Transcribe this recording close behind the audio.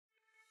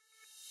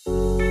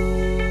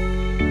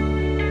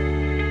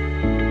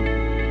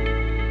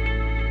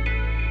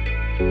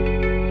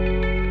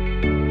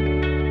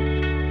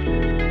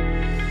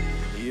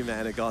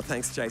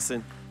Thanks,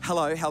 Jason.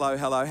 Hello.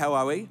 How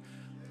are we?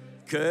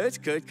 Good.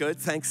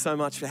 Thanks so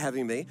much for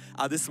having me.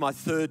 This is my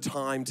third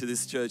time to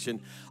this church,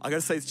 and I got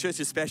to say, this church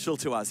is special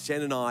to us.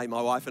 Jen and I,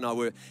 my wife and I,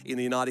 were in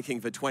the United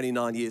Kingdom for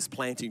 29 years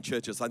planting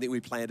churches. I think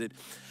we planted,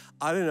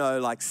 I don't know,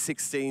 like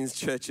 16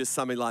 churches,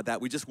 something like that.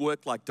 We just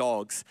worked like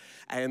dogs,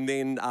 and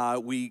then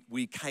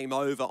we came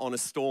over on a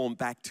storm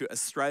back to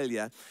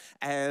Australia,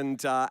 and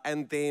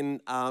then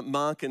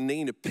Mark and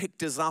Nina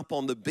picked us up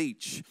on the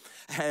beach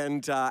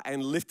and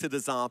lifted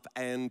us up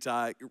and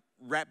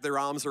wrapped their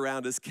arms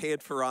around us,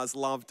 cared for us,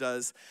 loved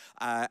us,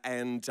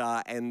 and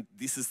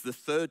this is the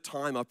third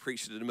time I've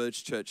preached at an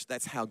Emerge Church.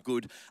 That's how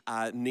good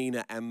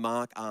Nina and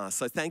Mark are.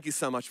 So thank you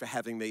so much for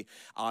having me.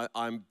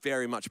 I'm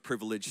very much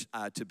privileged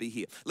to be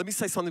here. Let me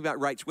say something about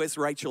Rachel. Where's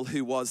Rachel,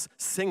 who was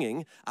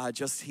singing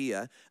just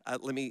here?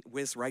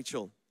 Where's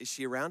Rachel? Is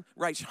she around?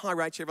 Rach, hi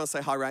Rach. Everyone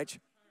say hi, Rach.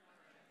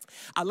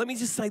 Let me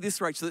just say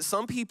this, Rachel, that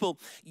some people,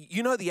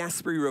 you know the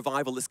Asbury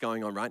revival that's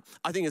going on, right?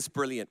 I think it's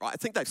brilliant, right? I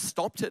think they've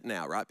stopped it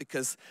now, right?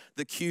 Because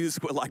the queues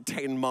were like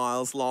 10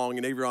 miles long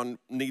and everyone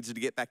needed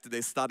to get back to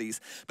their studies.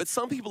 But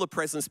some people are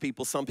presence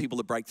people, some people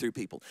are breakthrough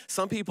people.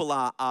 Some people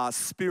are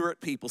spirit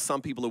people,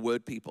 some people are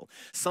word people.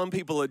 Some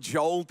people are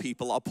Joel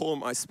people, I'll pour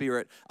my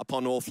spirit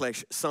upon all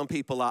flesh. Some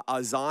people are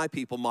Isaiah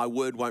people, my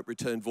word won't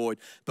return void,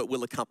 but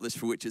will accomplish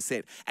for which it's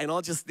sent. And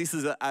this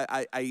is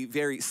a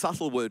very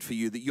subtle word for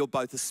you, that you're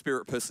both a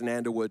spirit person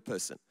and a word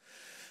person.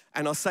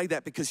 And I say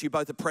that because you're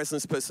both a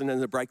presence person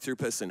and a breakthrough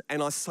person.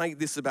 And I say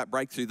this about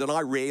breakthrough, that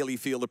I rarely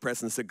feel the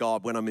presence of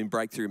God when I'm in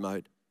breakthrough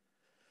mode.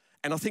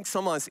 And I think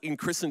sometimes in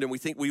Christendom, we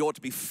think we ought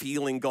to be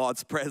feeling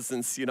God's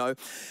presence, you know,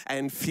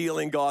 and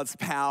feeling God's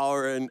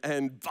power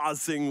and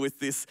buzzing with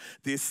the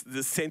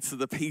sense of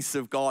the peace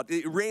of God.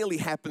 It rarely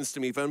happens to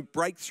me. If I'm in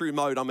breakthrough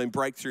mode, I'm in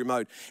breakthrough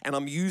mode, and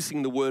I'm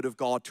using the word of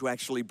God to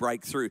actually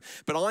break through.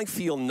 But I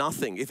feel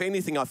nothing. If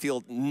anything, I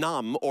feel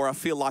numb, or I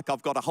feel like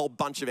I've got a whole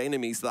bunch of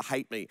enemies that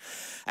hate me.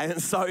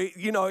 And so,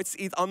 you know,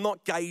 I'm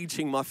not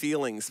gauging my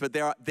feelings, but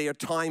there are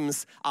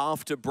times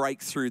after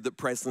breakthrough that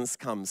presence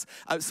comes.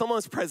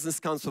 Sometimes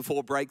presence comes before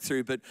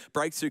breakthrough, but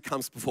breakthrough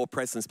comes before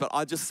presence. But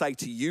I just say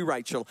to you,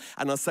 Rachel,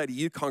 and I say to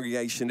you,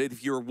 congregation, that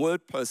if you're a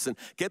word person,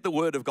 get the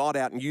word of God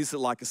out and use it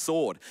like a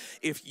sword.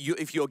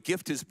 If your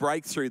gift is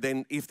breakthrough,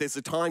 then if there's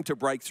a time to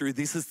break through,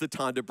 this is the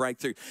time to break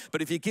through.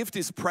 But if your gift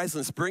is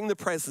presence, bring the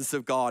presence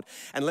of God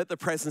and let the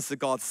presence of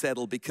God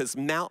settle, because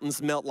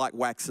mountains melt like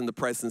wax in the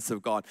presence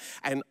of God.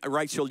 And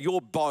Rachel, you're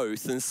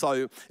both, and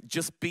so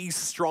just be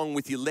strong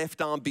with your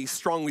left arm, be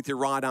strong with your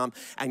right arm,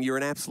 and you're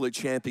an absolute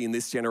champion in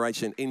this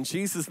generation. In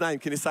Jesus' name,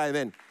 can you say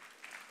amen?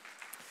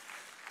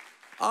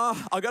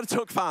 I've got to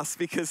talk fast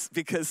because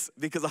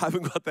I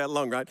haven't got that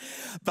long, right?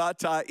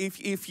 But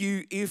if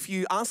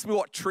you ask me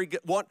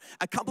what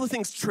a couple of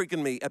things triggered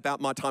me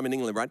about my time in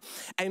England, right?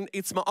 And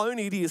it's my own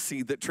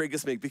idiocy that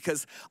triggers me,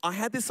 because I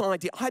had this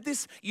idea.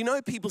 You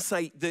know, people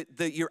say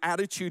that your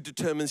attitude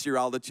determines your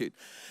altitude.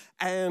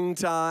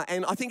 And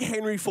I think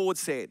Henry Ford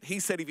said,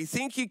 he said, if you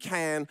think you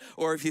can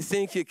or if you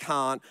think you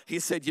can't, he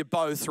said, you're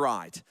both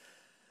right.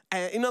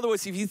 In other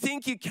words, if you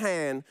think you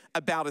can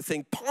about a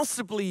thing,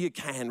 possibly you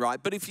can,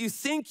 right? But if you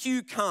think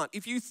you can't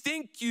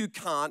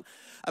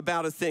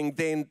about a thing,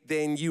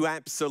 then you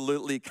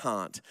absolutely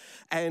can't.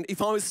 And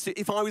if I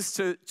was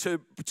to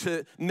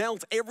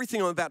melt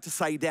everything I'm about to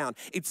say down,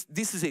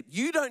 this is it.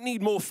 You don't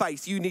need more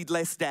faith, you need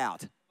less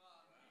doubt.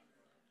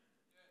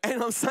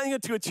 And I'm saying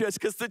it to a church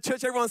because the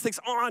church, everyone thinks,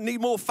 I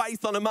need more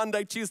faith on a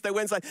Monday, Tuesday,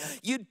 Wednesday.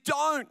 You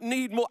don't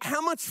need more.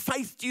 How much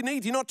faith do you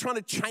need? You're not trying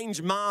to change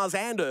Mars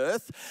and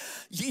Earth.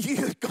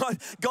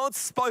 God's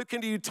spoken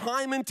to you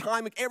time and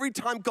time. Every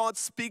time God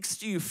speaks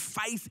to you,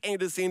 faith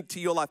enters into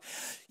your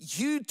life.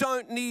 You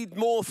don't need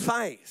more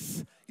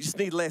faith. You just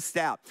need less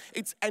doubt.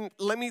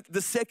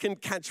 The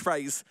second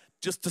catchphrase,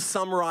 just to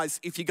summarize,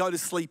 if you go to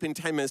sleep in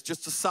 10 minutes,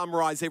 just to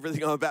summarize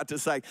everything I'm about to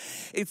say,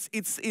 it's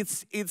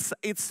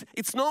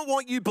not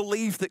what you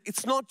believe that,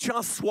 it's not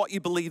just what you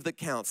believe that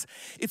counts.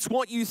 It's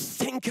what you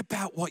think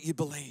about what you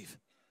believe.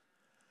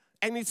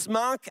 And it's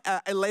Mark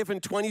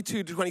 11,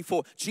 22 to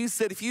 24. Jesus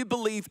said, if you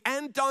believe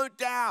and don't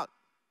doubt,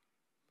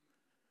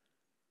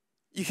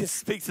 you can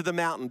speak to the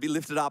mountain, be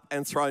lifted up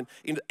and thrown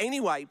into.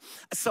 Anyway,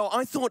 so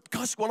I thought,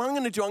 gosh, what I'm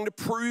going to do, I'm going to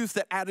prove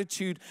that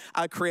attitude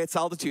creates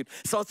altitude.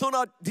 So I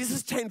thought, this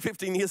is 10,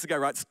 15 years ago,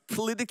 right? It's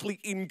politically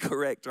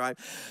incorrect, right?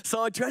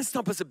 So I dressed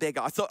up as a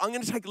beggar. I thought, I'm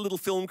going to take a little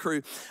film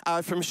crew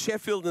from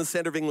Sheffield in the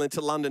centre of England to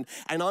London,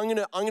 and I'm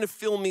going to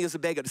film me as a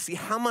beggar to see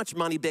how much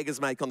money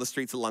beggars make on the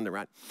streets of London,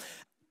 right?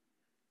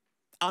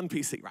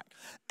 Un-PC,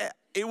 right?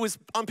 It was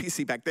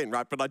un-PC back then,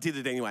 right? But I did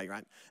it anyway,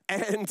 right?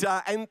 And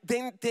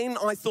then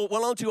I thought,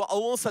 well, I'll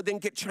also then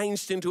get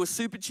changed into a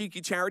super cheeky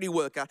charity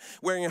worker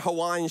wearing a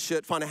Hawaiian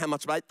shirt, find out how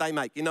much they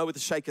make, you know, with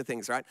the shaker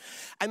things, right?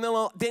 And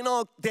then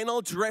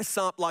I'll dress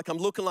up like I'm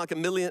looking like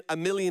a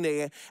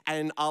millionaire,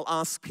 and I'll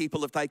ask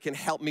people if they can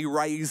help me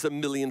raise $1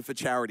 million for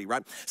charity,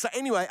 right? So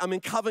anyway, I'm in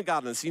Covent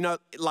Gardens, you know,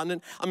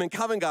 London. I'm in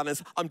Covent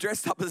Gardens. I'm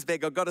dressed up as a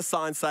beggar. I've got a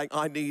sign saying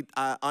I need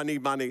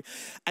money.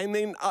 And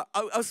then I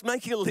was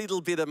making a little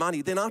bit of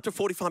money. Then after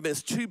 45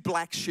 minutes, 2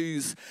 black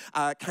shoes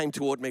came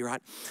toward me,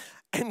 right?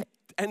 And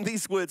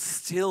these words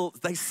still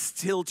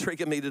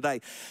trigger me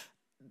today.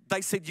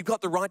 They said, you've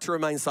got the right to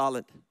remain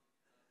silent.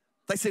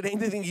 They said,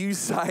 anything you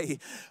say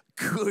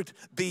could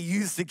be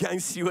used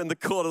against you in the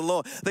court of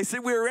law. They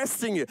said, we're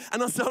arresting you.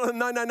 And I said, oh,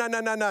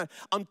 no.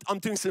 I'm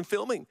doing some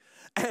filming.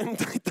 And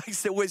they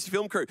said, where's your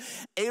film crew?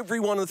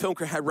 Everyone in the film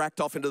crew had racked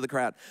off into the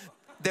crowd.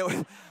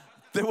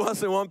 There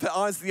wasn't one,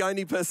 I was the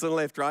only person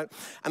left, right?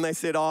 And they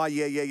said, oh,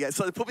 yeah.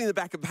 So they put me in the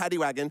back of a paddy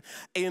wagon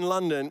in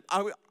London.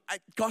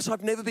 Gosh,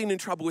 I've never been in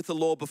trouble with the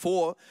law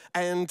before.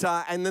 And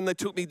then they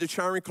took me to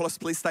Charing Cross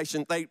Police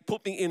Station. They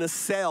put me in a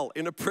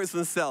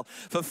prison cell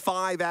for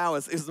 5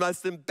 hours. It was the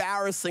most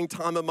embarrassing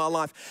time of my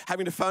life,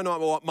 having to phone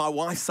my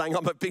wife saying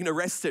I'm being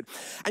arrested.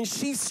 And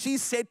she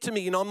said to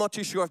me, I'm not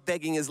too sure if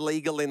begging is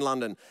legal in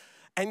London.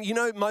 And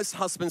most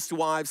husbands to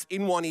wives,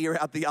 in one ear,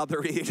 out the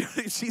other ear.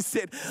 She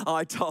said,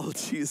 I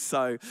told you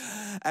so.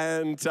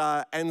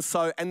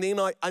 So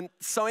anyway,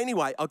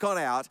 I got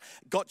out,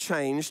 got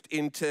changed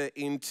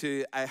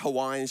into a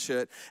Hawaiian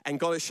shirt and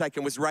got a shake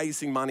and was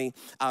raising money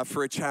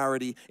for a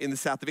charity in the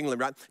south of England,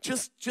 right?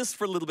 Just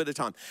for a little bit of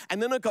time.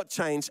 And then I got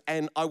changed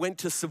and I went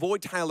to Savoy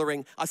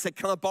Tailoring. I said,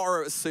 can I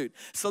borrow a suit?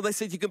 So they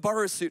said, you can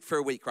borrow a suit for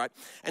a week, right?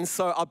 And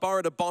so I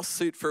borrowed a Boss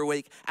suit for a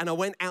week and I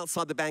went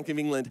outside the Bank of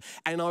England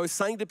and I was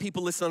saying to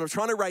people, listen, I'm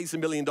trying to raise $1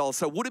 million,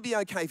 so would it be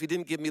okay if you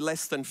didn't give me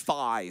less than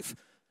 £5?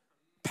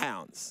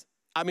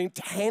 I mean,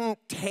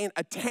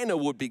 a tenner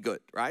would be good,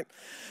 right?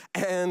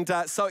 And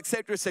so, et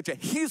cetera, et cetera.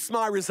 Here's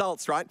my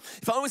results, right?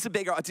 If I was a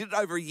beggar, I did it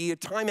over a year,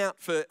 time out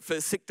for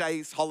sick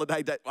days,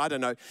 holiday day, I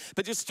don't know,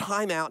 but just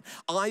time out,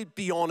 I'd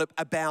be on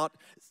about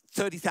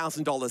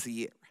 $30,000 a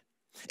year.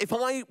 If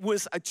I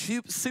was a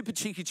super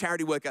cheeky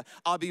charity worker,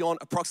 I'd be on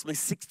approximately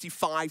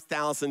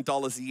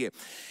 $65,000 a year.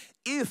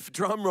 If,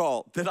 drum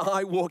roll, that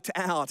I walked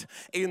out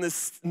in the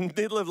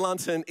middle of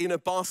London in a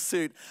Boss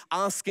suit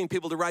asking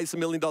people to raise $1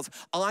 million,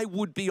 I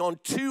would be on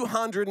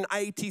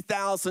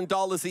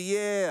 $280,000 a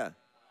year.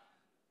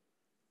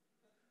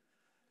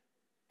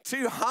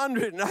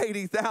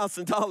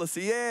 $280,000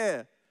 a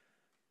year.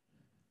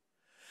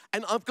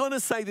 And I'm going to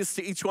say this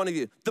to each one of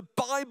you. The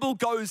Bible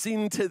goes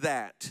into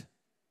that.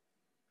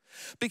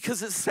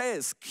 Because it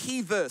says,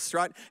 key verse,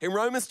 right? In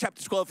Romans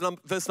chapter 12,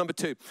 verse number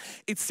 2,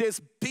 it says,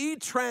 be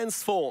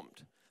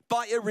transformed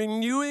by a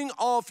renewing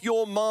of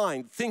your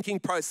mind, thinking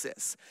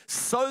process,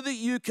 so that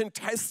you can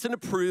test and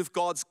approve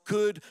God's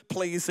good,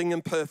 pleasing,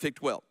 and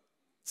perfect will.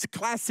 It's a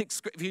classic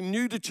scripture. If you're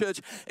new to church,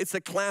 it's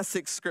a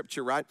classic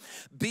scripture, right?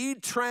 Be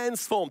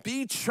transformed,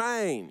 be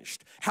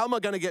changed. How am I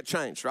going to get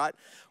changed, right?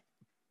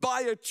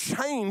 By a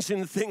change in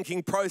the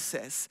thinking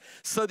process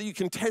so that you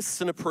can test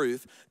and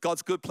approve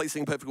God's good, pleasing,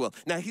 and perfect will.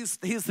 Now, here's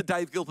the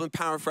Dave Gilpin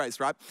paraphrase,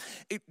 right?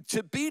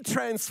 To be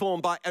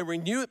transformed by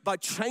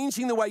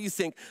changing the way you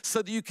think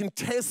so that you can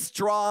test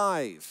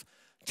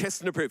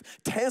and approve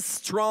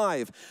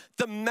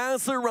the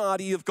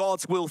Maserati of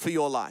God's will for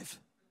your life.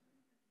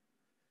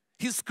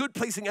 His good,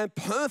 pleasing, and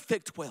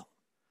perfect will.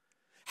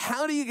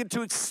 How do you get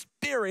to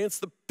experience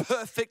the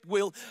perfect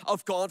will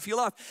of God for your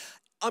life?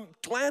 I'm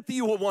glad that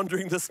you were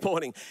wondering this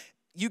morning.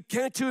 You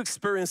get to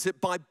experience it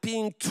by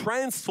being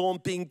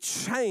transformed, being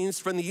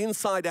changed from the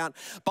inside out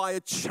by a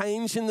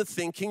change in the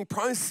thinking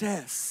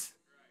process.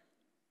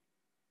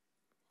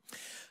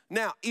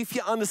 Now, if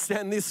you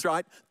understand this,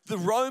 right, the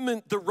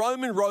Roman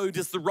road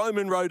is the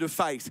Roman road of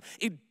faith.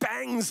 It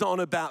bangs on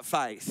about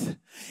faith.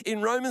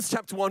 In Romans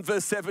chapter 1,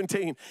 verse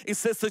 17, it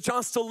says the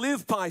just will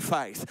live by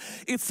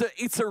faith.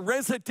 It's a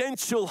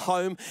residential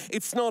home.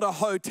 It's not a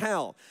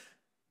hotel.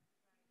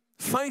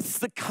 Faith's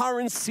the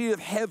currency of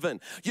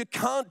heaven. You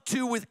can't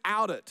do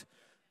without it.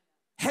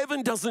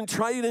 Heaven doesn't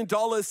trade in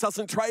dollars,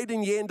 doesn't trade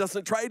in yen,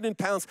 doesn't trade in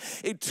pounds.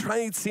 It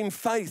trades in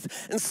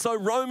faith. And so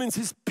Romans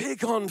is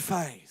big on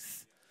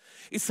faith.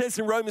 It says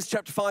in Romans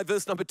chapter 5,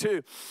 verse number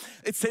 2,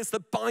 it says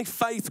that by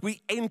faith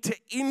we enter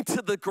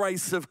into the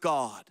grace of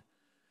God.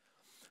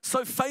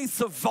 So faith's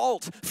a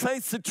vault,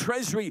 faith's a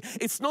treasury.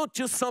 It's not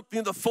just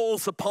something that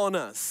falls upon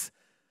us.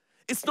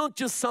 It's not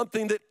just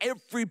something that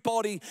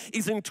everybody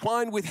is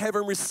entwined with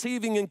heaven,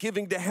 receiving and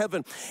giving to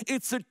heaven.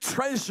 It's a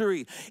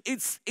treasury.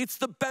 It's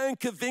the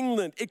Bank of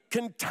England. It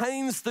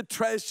contains the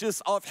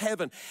treasures of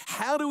heaven.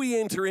 How do we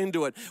enter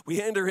into it?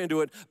 We enter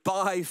into it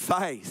by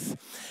faith.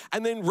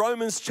 And then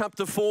Romans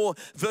chapter 4,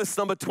 verse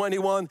number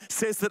 21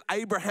 says that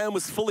Abraham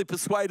was fully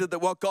persuaded that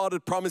what God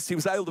had promised he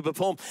was able to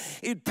perform.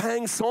 It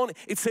bangs on.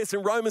 It says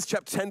in Romans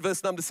chapter 10,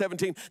 verse number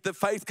 17, that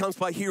faith comes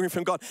by hearing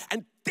from God.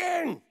 And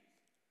then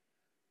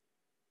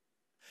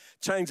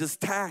changes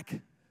tack.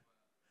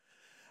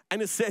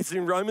 And it says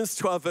in Romans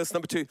 12, verse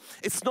number 2,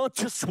 it's not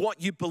just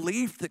what you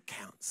believe that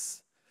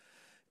counts.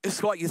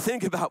 It's what you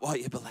think about what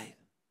you believe.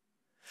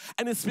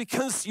 And it's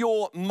because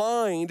your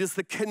mind is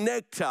the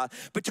connector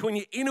between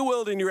your inner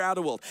world and your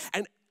outer world.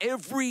 And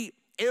every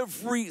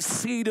every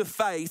seed of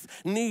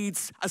faith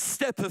needs a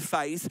step of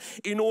faith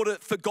in order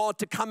for God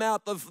to come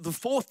out of the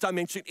fourth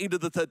dimension into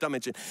the third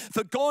dimension.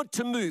 For God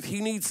to move,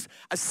 he needs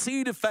a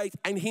seed of faith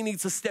and he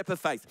needs a step of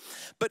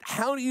faith. But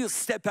how do you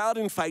step out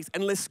in faith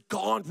unless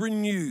God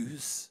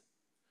renews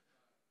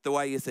the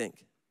way you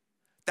think?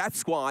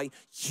 That's why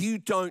you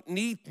don't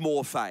need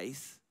more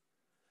faith.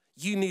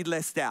 You need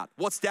less doubt.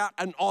 What's doubt?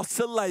 An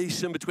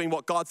oscillation between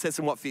what God says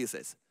and what fear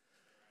says.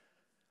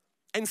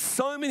 And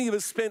so many of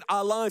us spend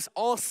our lives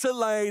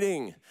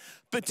oscillating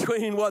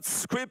between what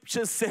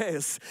Scripture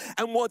says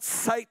and what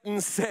Satan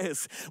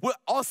says. We're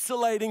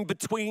oscillating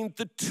between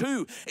the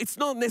two. It's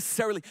not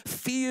necessarily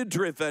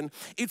fear-driven,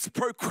 it's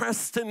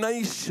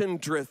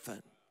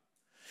procrastination-driven.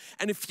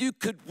 And if you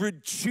could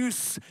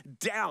reduce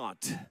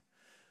doubt,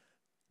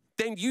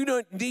 then you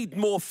don't need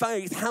more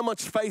faith. How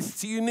much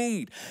faith do you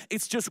need?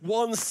 It's just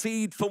one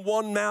seed for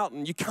one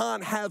mountain. You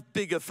can't have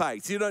bigger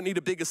faith. You don't need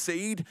a bigger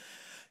seed.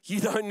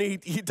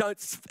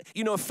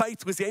 If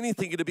faith was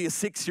anything, it'd be a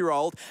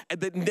 6-year-old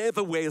that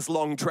never wears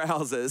long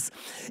trousers.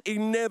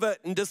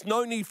 There's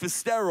no need for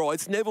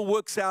steroids, never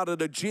works out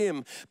at a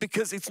gym,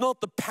 because it's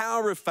not the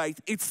power of faith,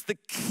 it's the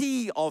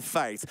key of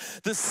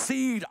faith, the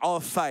seed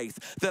of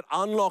faith that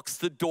unlocks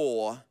the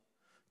door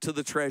to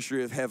the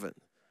treasury of heaven.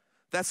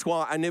 That's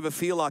why I never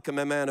feel like I'm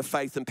a man of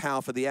faith and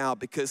power for the hour,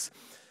 because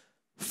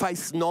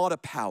faith's not a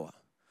power.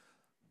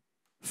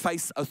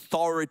 Faith's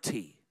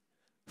authority.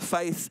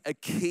 Faith's a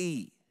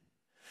key.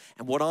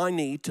 And what I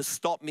need to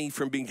stop me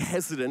from being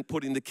hesitant,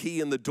 putting the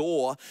key in the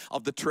door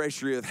of the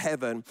treasury of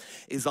heaven,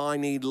 is I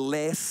need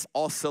less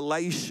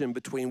oscillation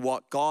between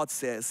what God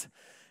says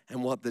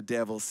and what the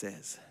devil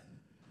says.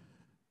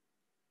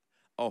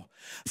 Oh,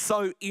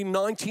 so in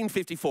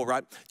 1954,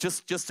 right,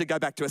 just to go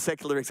back to a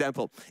secular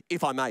example,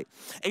 if I may.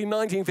 In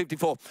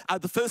 1954,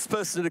 the first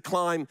person to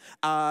climb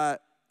Mount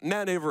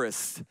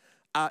Everest,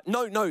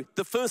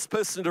 the first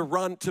person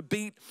to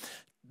beat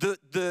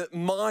the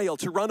mile,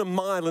 to run a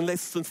mile in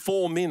less than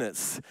 4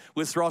 minutes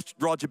was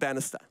Roger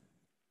Bannister.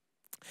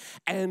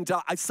 And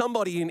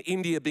somebody in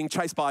India being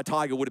chased by a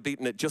tiger would have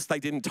beaten it, just they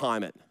didn't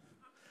time it.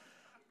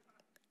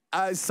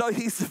 So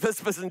he's the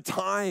first person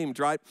timed,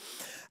 right?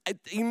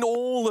 In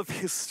all of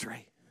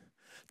history,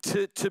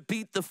 to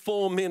beat the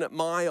 4-minute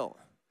mile.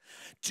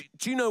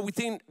 Do you know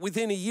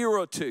within a year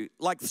or two,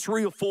 like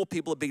 3 or 4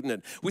 people have beaten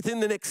it.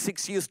 Within the next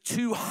 6 years,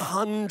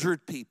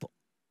 200 people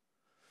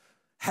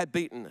had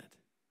beaten it.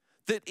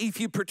 That if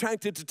you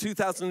protracted to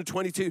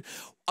 2022,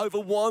 over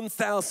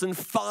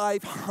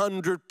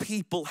 1,500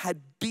 people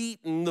had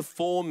beaten the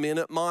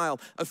 4-minute mile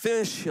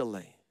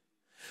officially.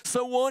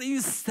 So what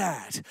is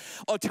that?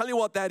 I'll tell you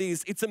what that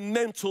is. It's a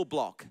mental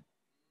block.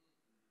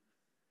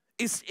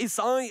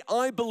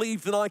 I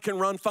believe that I can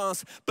run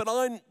fast, but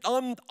I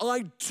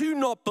do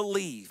not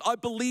believe. I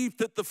believe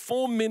that the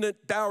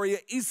 4-minute barrier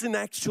is an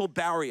actual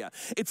barrier.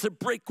 It's a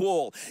brick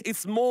wall.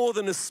 It's more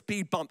than a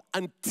speed bump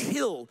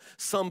until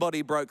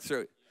somebody broke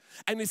through.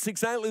 And it's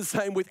exactly the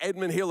same with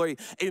Edmund Hillary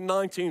in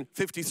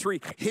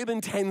 1953. Him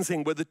and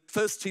Tenzing were the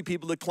first 2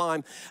 people to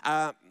climb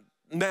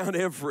Mount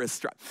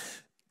Everest.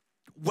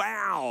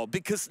 Wow,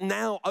 because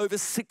now over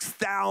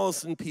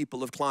 6,000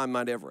 people have climbed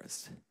Mount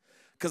Everest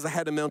because they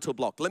had a mental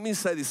block. Let me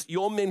say this,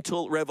 your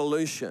mental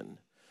revolution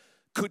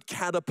could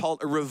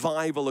catapult a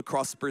revival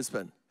across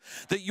Brisbane.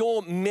 That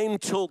your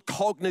mental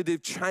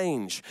cognitive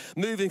change,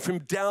 moving from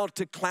doubt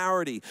to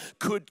clarity,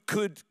 could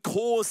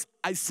cause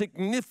a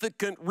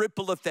significant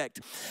ripple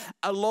effect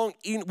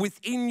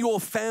within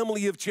your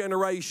family of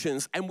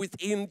generations and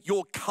within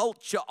your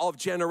culture of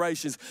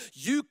generations.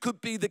 You could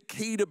be the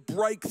key to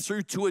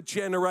breakthrough to a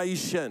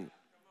generation.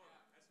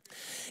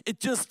 It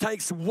just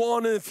takes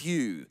one of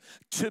you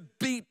to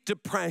beat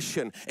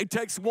depression. It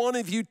takes one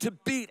of you to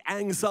beat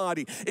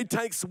anxiety. It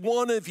takes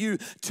one of you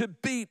to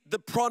beat the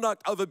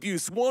product of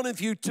abuse. One of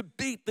you to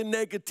beat the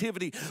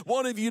negativity.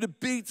 One of you to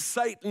beat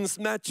Satan's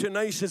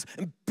machinations.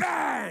 And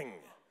bang!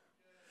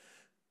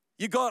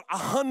 You got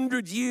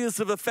 100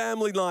 years of a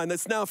family line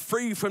that's now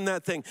free from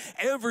that thing.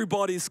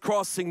 Everybody's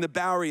crossing the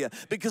barrier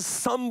because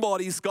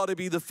somebody's got to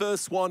be the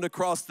first one to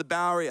cross the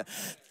barrier.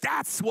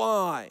 That's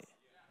why.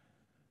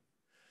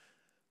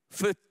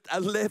 For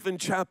 11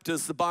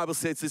 chapters, the Bible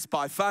says it's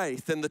by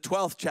faith. And the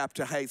 12th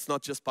chapter, hey, it's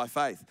not just by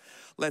faith.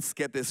 Let's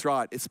get this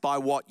right. It's by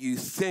what you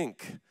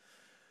think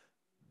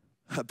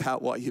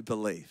about what you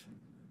believe.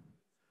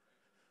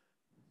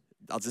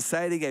 I'll just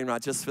say it again,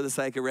 right, just for the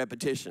sake of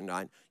repetition,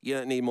 right? You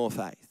don't need more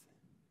faith.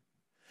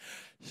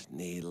 You just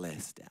need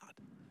less doubt.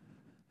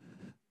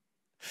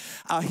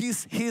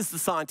 Here's the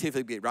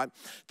scientific bit, right?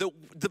 The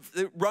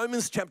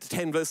Romans chapter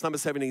 10, verse number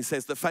 17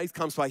 says that faith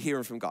comes by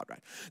hearing from God, right?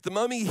 The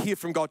moment you hear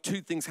from God,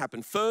 2 things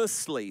happen.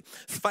 Firstly,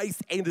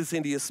 faith enters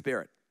into your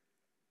spirit.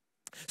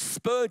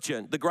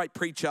 Spurgeon, the great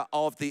preacher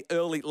of the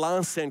early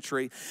last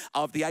century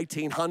of the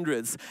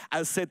 1800s,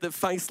 has said that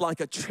faith's like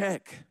a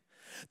check.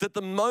 That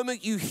the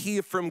moment you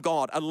hear from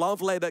God, a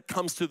love letter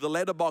comes to the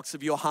letterbox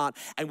of your heart,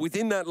 and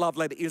within that love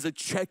letter is a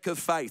check of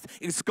faith.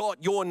 It's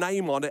got your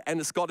name on it, and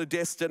it's got a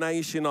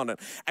destination on it,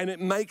 and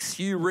it makes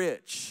you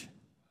rich.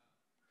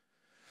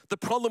 The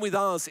problem with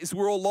us is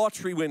we're all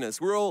lottery winners.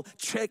 We're all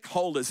check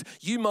holders.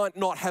 You might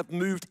not have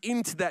moved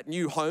into that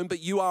new home, but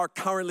you are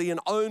currently an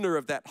owner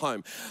of that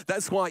home.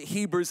 That's why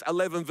Hebrews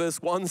 11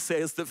 verse 1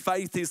 says that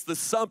faith is the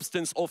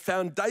substance or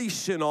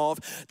foundation of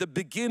the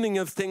beginning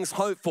of things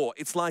hoped for.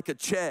 It's like a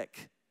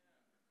check.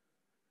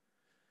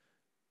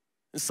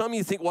 And some of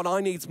you think, what I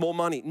need is more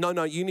money.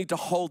 No, you need to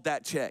hold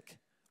that check.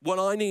 What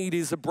I need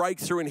is a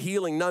breakthrough and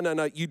healing.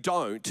 No, you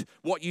don't.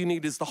 What you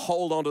need is to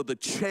hold on to the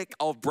check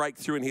of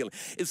breakthrough and healing.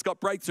 It's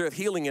got breakthrough of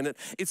healing in it.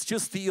 It's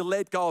just that you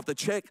let go of the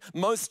check.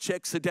 Most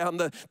checks are down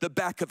the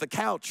back of the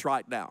couch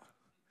right now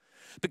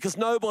because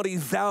nobody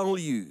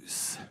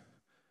values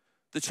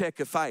the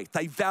check of faith.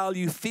 They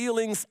value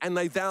feelings and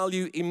they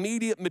value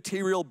immediate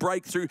material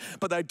breakthrough,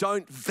 but they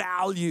don't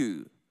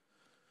value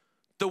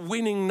the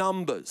winning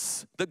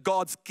numbers that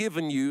God's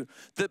given you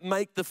that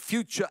make the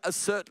future a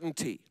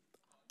certainty.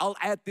 I'll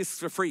add this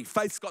for free.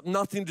 Faith's got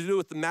nothing to do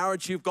with the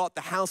marriage you've got,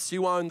 the house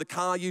you own, the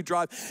car you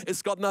drive.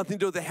 It's got nothing to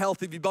do with the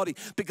health of your body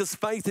because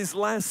faith is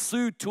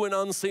lassoed to an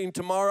unseen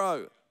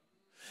tomorrow.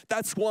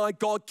 That's why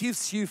God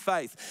gives you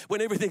faith.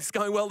 When everything's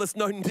going well, there's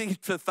no need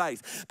for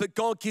faith. But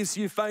God gives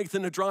you faith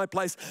in a dry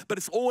place, but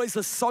it's always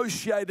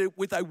associated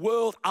with a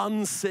world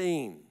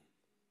unseen.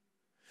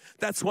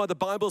 That's why the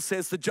Bible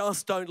says the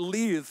just don't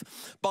live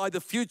by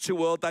the future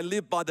world. They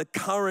live by the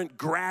current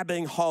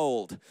grabbing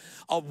hold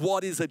of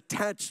what is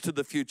attached to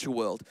the future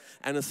world.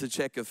 And it's a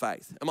check of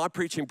faith. Am I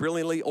preaching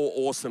brilliantly or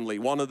awesomely?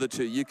 One of the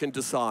two. You can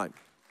decide.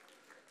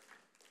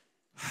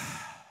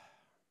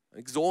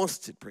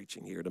 Exhausted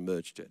preaching here at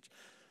Emerge Church.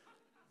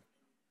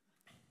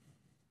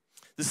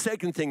 The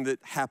second thing that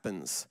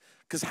happens,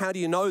 because how do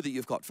you know that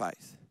you've got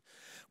faith?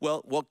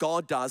 Well, what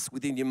God does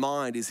within your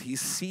mind is he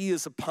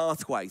sears a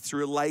pathway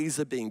through a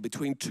laser beam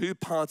between two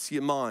parts of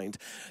your mind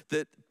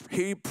that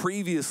he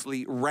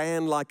previously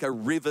ran like a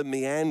river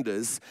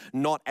meanders,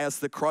 not as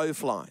the crow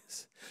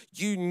flies.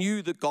 You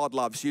knew that God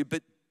loves you,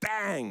 but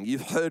bang,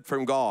 you've heard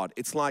from God.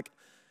 It's like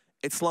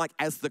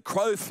as the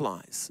crow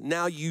flies.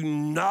 Now you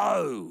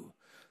know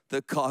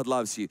that God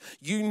loves you.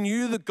 You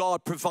knew that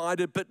God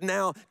provided, but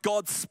now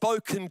God's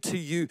spoken to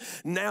you.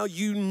 Now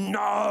you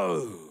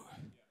know.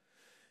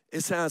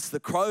 It's as the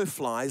crow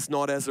flies,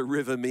 not as a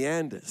river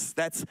meanders.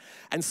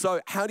 And so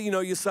how do you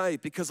know you're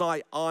saved? Because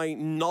I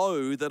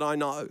know that I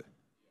know.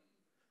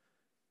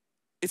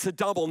 It's a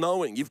double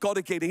knowing. You've got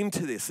to get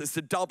into this. It's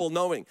a double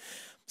knowing.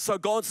 So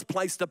God's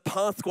placed a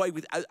pathway,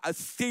 with a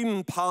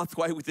thin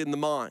pathway within the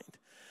mind.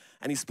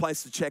 And he's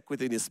placed a check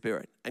within your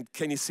spirit. And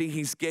can you see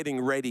he's getting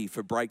ready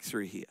for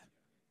breakthrough here?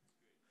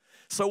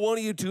 So what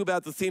do you do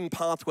about the thin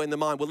pathway in the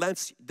mind? Well,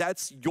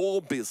 that's your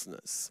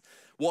business,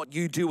 what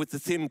you do with the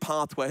thin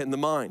pathway in the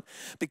mind.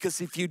 Because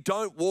if you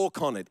don't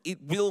walk on it,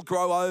 it will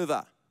grow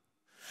over.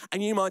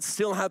 And you might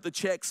still have the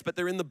checks, but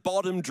they're in the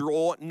bottom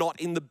drawer,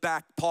 not in the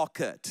back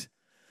pocket.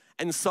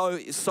 And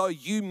so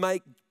you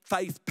make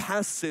faith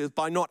passive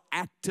by not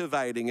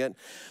activating it,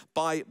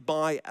 by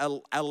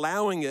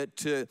allowing it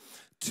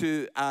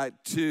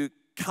to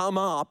come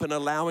up and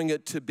allowing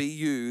it to be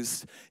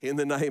used in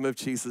the name of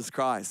Jesus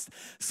Christ.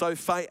 So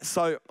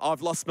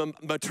I've lost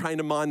my train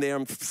of mind there.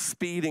 I'm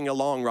speeding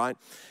along, right?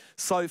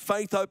 So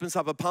faith opens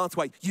up a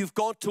pathway. You've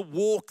got to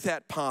walk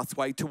that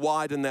pathway to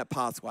widen that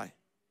pathway.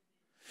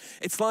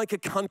 It's like a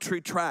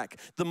country track.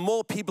 The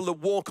more people that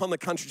walk on the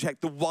country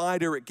track, the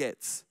wider it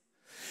gets.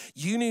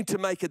 You need to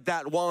make it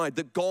that wide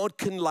that God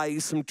can lay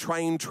some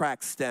train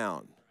tracks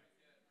down.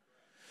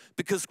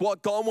 Because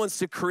what God wants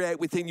to create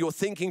within your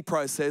thinking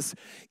process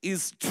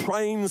is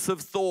trains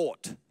of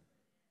thought.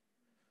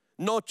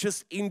 Not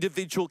just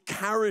individual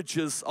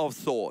carriages of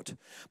thought,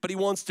 but he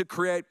wants to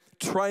create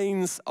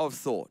trains of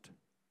thought.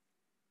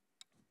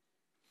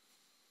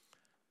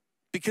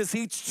 Because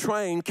each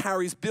train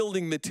carries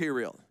building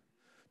material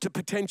to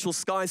potential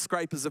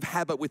skyscrapers of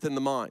habit within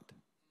the mind.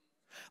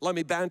 Let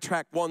me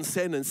backtrack one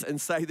sentence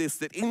and say this,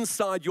 that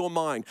inside your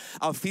mind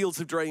are fields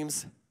of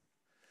dreams.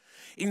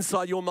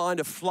 Inside your mind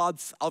are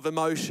floods of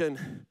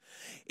emotion.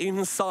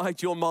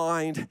 Inside your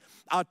mind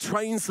are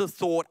trains of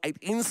thought. And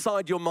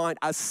inside your mind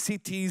are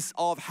cities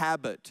of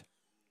habit.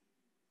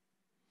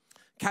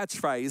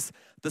 Catchphrase,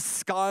 the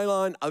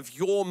skyline of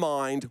your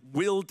mind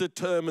will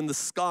determine the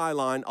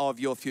skyline of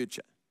your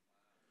future.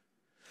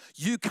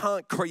 You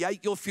can't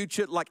create your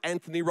future like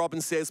Anthony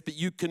Robbins says, but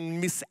you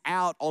can miss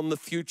out on the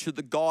future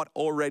that God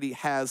already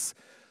has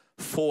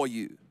for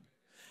you.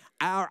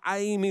 Our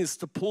aim is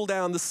to pull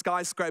down the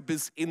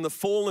skyscrapers in the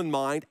fallen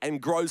mind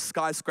and grow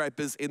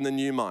skyscrapers in the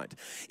new mind.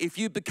 If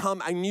you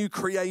become a new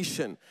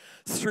creation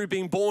through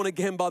being born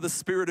again by the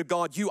Spirit of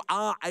God, you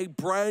are a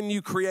brand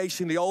new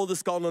creation. The old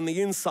is gone on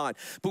the inside.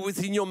 But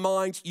within your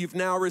mind, you've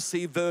now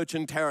received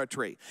virgin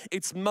territory.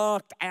 It's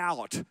marked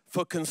out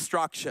for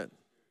construction.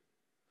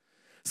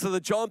 So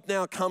the job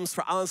now comes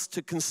for us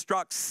to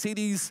construct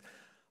cities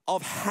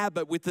of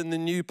habit within the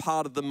new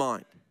part of the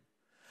mind.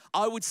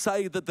 I would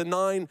say that the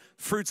 9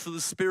 fruits of the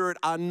Spirit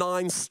are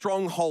 9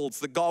 strongholds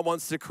that God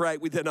wants to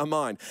create within our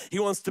mind. He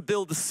wants to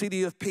build the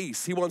city of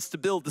peace. He wants to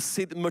build the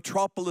city,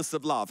 metropolis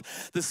of love,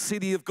 the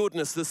city of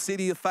goodness, the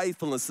city of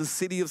faithfulness, the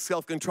city of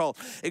self-control,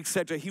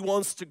 etc. He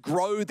wants to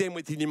grow them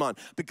within your mind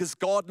because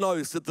God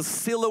knows that the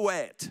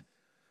silhouette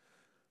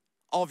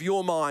of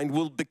your mind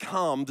will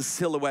become the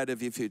silhouette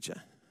of your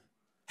future.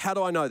 How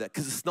do I know that?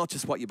 Because it's not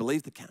just what you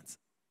believe that counts.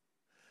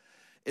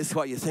 It's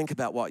what you think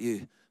about what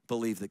you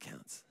believe that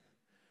counts.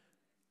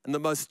 And the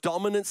most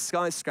dominant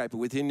skyscraper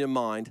within your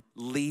mind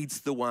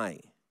leads the way.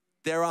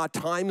 There are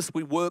times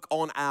we work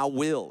on our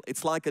will.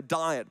 It's like a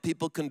diet.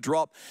 People can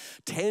drop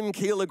 10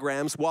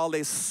 kilograms while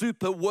they're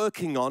super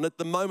working on it.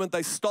 The moment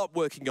they stop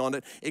working on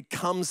it, it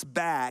comes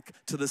back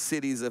to the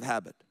cities of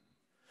habit.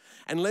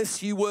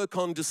 Unless you work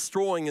on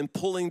destroying and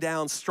pulling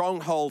down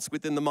strongholds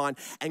within the mind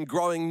and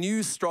growing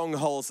new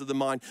strongholds of the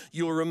mind,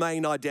 you'll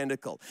remain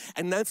identical.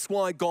 And that's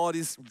why God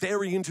is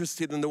very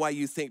interested in the way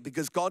you think,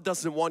 because God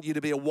doesn't want you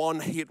to be a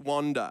one-hit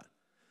wonder.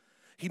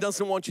 He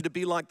doesn't want you to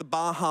be like the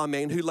Baha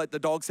man who let the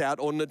dogs out,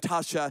 or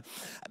Natasha,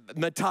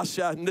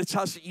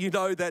 you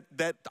know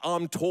that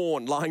I'm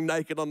torn, lying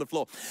naked on the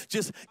floor.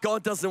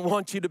 God doesn't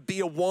want you to be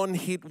a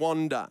one-hit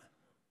wonder.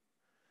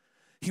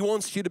 He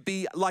wants you to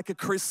be like a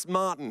Chris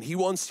Martin. He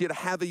wants you to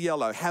have a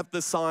Yellow, have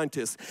the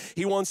Scientist.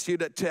 He wants you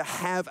to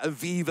have a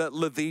Viva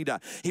La Vida.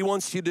 He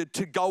wants you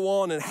to go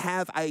on and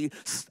have a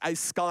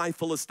sky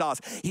full of stars.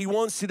 He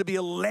wants you to be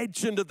a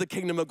legend of the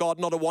kingdom of God,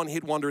 not a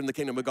one-hit wonder in the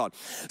kingdom of God.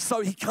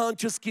 So he can't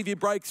just give you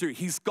breakthrough.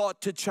 He's got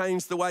to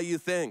change the way you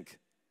think.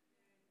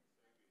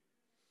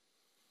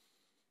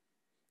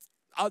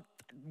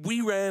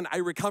 We ran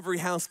a recovery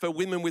house for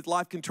women with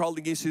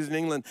life-controlling issues in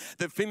England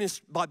that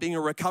finished by being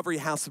a recovery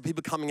house for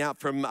people coming out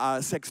from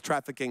sex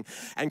trafficking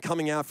and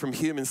coming out from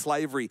human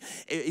slavery.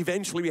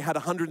 Eventually, we had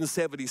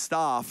 170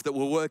 staff that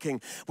were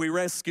working. We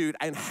rescued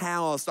and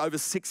housed over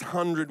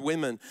 600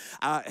 women,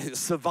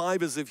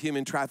 survivors of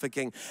human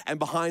trafficking. And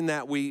behind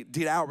that, we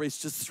did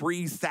outreach to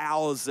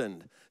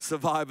 3,000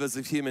 survivors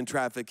of human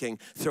trafficking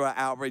through our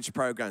outreach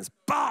programs.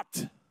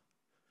 But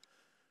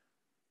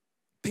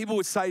people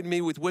would say to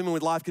me with women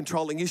with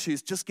life-controlling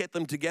issues, just get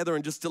them together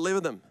and just deliver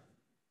them.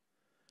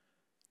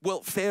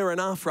 Well, fair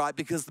enough, right?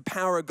 Because the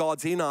power of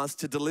God's in us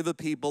to deliver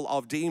people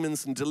of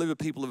demons and deliver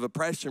people of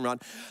oppression,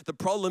 right? The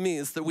problem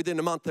is that within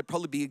a month, they'd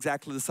probably be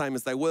exactly the same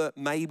as they were,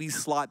 maybe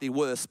slightly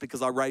worse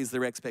because I raised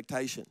their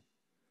expectation.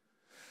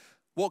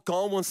 What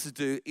God wants to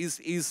do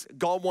is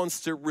God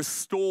wants to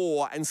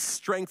restore and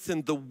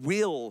strengthen the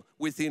will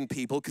within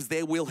people, because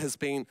their will has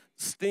been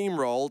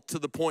steamrolled to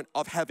the point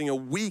of having a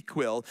weak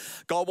will.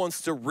 God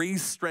wants to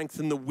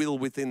re-strengthen the will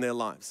within their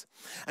lives.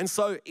 And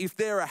so if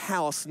they're a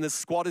house and there's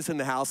squatters in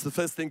the house, the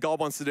first thing God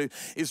wants to do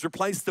is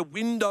replace the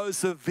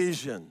windows of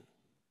vision.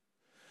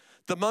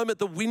 The moment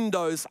the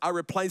windows are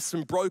replaced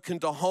from broken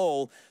to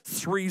whole,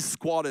 3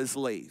 squatters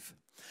leave.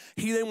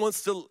 He then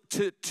wants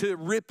to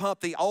rip up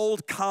the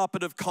old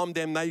carpet of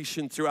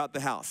condemnation throughout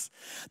the house.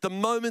 The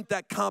moment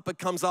that carpet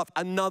comes up,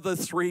 another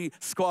 3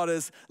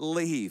 squatters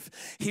leave.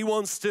 He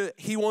wants to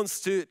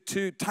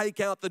take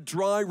out the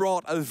dry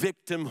rot of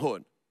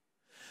victimhood.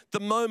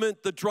 The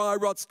moment the dry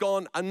rot's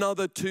gone,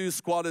 another 2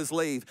 squatters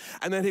leave.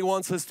 And then he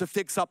wants us to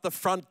fix up the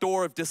front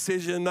door of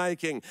decision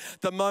making.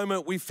 The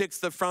moment we fix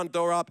the front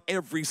door up,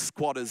 every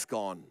squatter's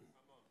gone.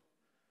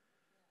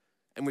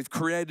 And we've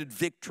created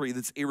victory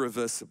that's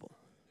irreversible.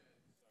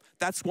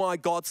 That's why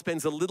God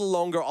spends a little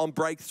longer on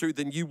breakthrough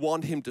than you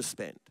want him to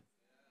spend.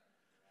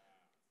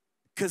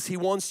 Because he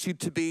wants you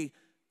to be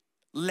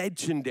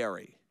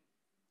legendary.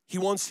 He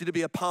wants you to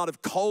be a part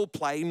of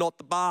Coldplay, not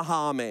the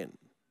Baha Men.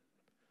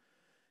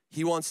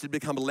 He wants you to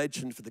become a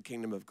legend for the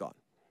kingdom of God.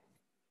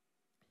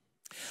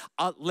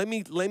 Let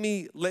me.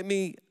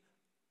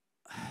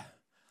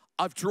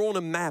 I've drawn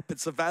a map.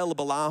 It's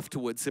available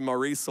afterwards in my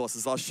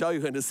resources. I'll show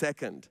you in a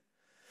second.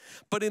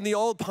 But in the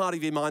old part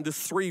of your mind, there's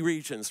 3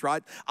 regions,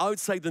 right? I would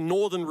say the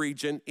northern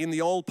region in the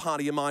old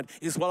part of your mind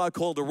is what I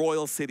call the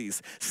royal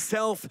cities.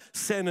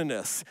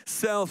 Self-centeredness,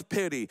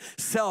 self-pity,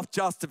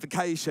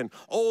 self-justification,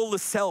 all the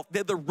self.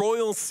 They're the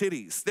royal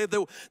cities. They're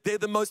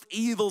the most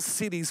evil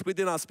cities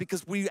within us,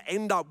 because we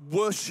end up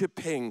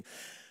worshiping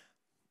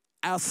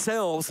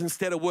ourselves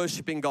instead of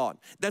worshiping God.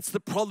 That's the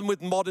problem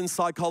with modern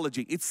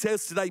psychology. It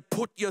says today,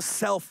 put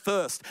yourself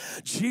first.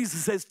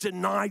 Jesus says,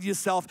 deny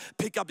yourself,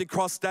 pick up your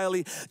cross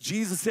daily.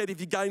 Jesus said, if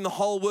you gain the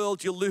whole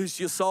world, you'll lose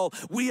your soul.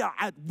 We are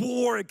at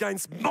war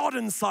against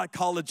modern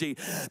psychology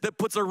that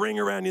puts a ring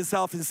around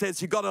yourself and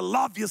says, you've got to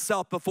love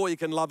yourself before you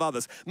can love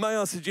others. May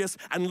I suggest,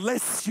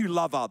 unless you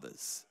love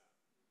others,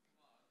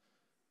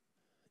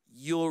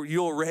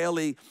 you'll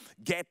rarely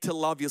get to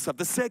love yourself.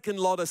 The second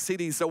lot of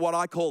cities are what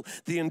I call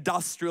the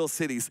industrial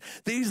cities.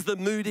 These are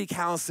the moody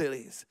cow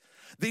cities.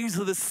 These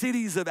are the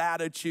cities of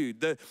attitude,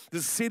 the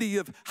city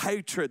of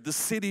hatred, the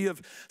city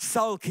of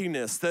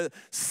sulkiness, the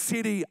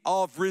city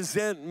of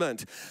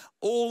resentment.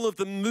 All of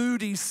the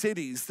moody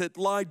cities that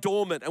lie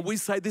dormant. And we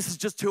say, this is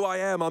just who I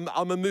am.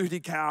 I'm a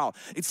moody cow.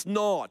 It's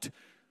not.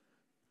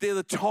 They're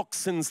the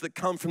toxins that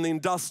come from the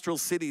industrial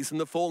cities and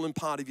the fallen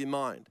part of your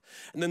mind.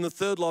 And then the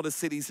third lot of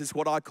cities is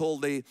what I call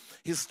the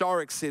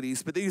historic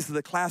cities. But these are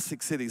the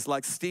classic cities,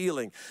 like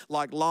stealing,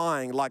 like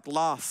lying, like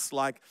lust,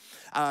 like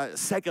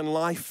second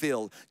life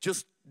feel.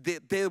 Just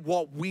they're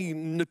what we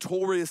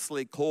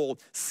notoriously call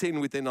sin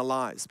within our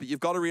lives. But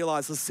you've got to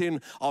realize the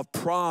sin of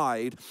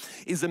pride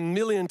is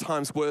 1,000,000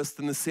 times worse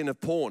than the sin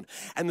of porn.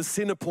 And the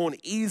sin of porn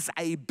is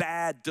a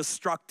bad,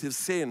 destructive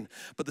sin.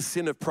 But the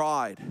sin of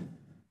pride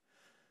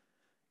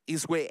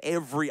is where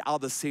every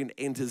other sin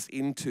enters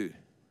into.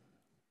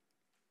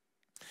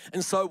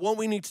 And so what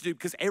we need to do,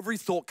 because every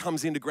thought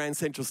comes into Grand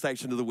Central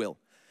Station of the will.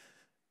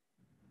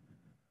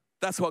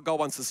 That's what God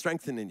wants to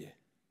strengthen in you.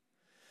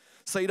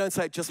 So you don't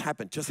say, it just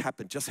happened, just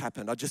happened, just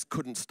happened. I just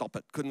couldn't stop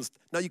it.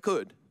 No, you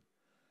could.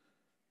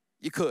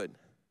 You could.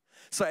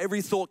 So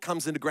every thought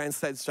comes into Grand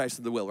Station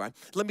of the will, right?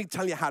 Let me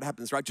tell you how it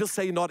happens, right? Just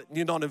say you're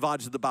not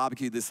invited to the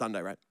barbecue this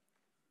Sunday, right?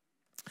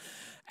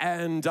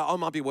 And I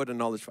might be a word of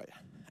knowledge for you.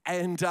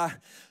 And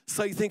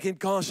so you're thinking,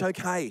 gosh,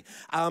 okay,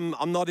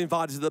 I'm not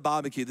invited to the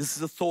barbecue. This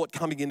is a thought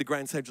coming into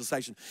Grand Central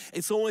Station.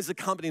 It's always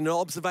accompanied, an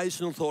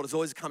observational thought is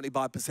always accompanied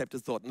by a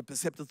perceptive thought. And the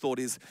perceptive thought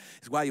is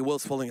wow, your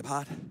world's falling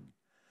apart.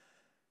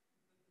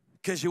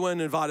 Because you weren't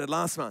invited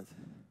last month.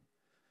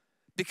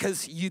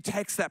 Because you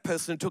text that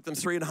person, it took them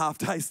 3.5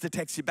 days to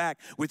text you back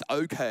with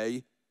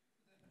okay.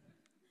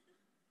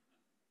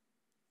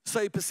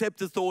 So your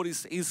perceptive thought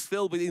is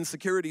filled with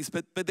insecurities,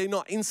 but they're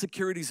not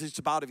insecurities, it's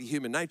just part of your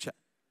human nature.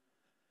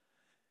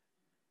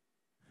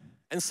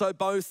 And so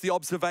both the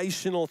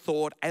observational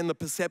thought and the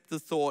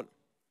perceptive thought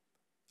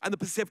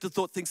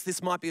thinks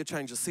this might be a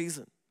change of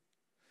season.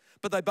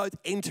 But they both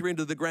enter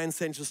into the Grand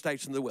Central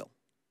Station of the will.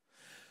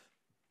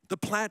 The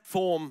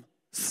platform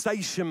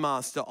station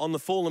master on the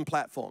fallen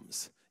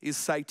platforms is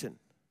Satan.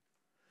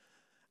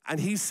 And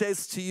he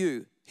says to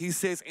you,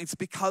 it's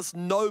because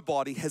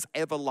nobody has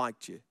ever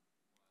liked you.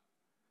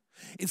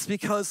 It's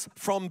because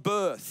from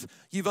birth,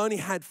 you've only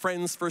had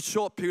friends for a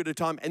short period of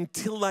time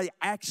until they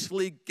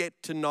actually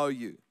get to know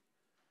you.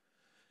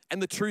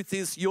 And the truth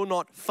is, you're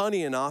not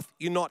funny enough,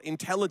 you're not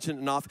intelligent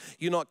enough,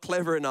 you're not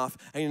clever enough,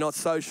 and you're not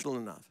social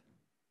enough.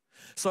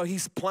 So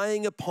he's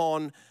playing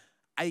upon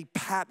a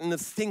pattern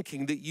of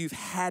thinking that you've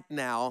had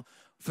now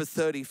for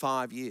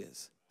 35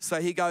 years.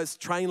 So he goes,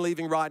 train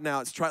leaving right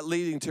now. It's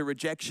leading to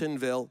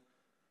Rejectionville.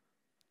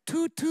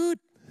 Toot, toot.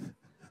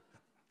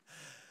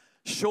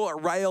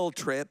 Short rail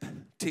trip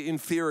to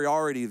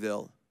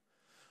Inferiorityville.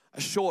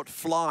 A short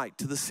flight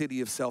to the city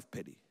of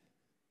self-pity.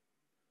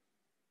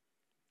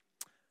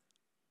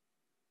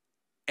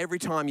 Every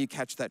time you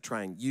catch that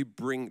train, you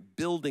bring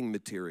building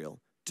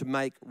material to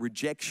make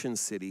Rejection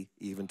City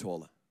even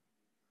taller.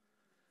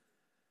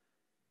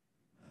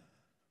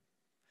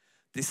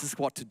 This is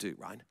what to do,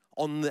 right?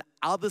 On the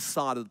other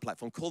side of the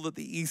platform, call it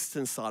the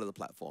eastern side of the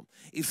platform.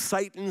 If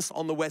Satan's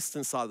on the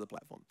western side of the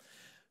platform,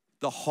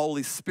 the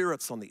Holy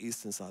Spirit's on the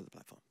eastern side of the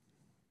platform.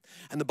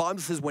 And the Bible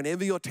says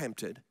whenever you're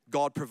tempted,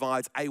 God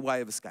provides a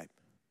way of escape.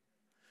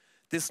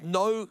 There's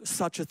no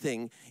such a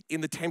thing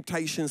in the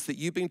temptations that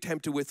you've been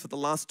tempted with for the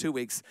last 2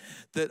 weeks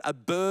that a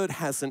bird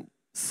hasn't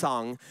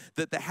sung,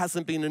 that there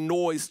hasn't been a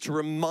noise to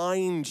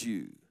remind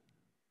you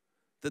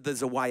that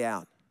there's a way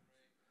out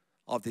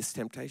of this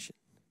temptation.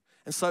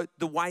 And so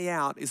the way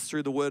out is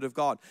through the Word of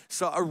God.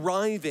 So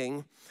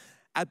arriving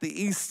at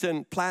the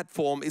eastern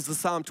platform is the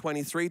Psalm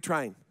 23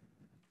 train.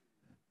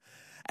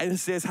 And it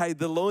says, hey,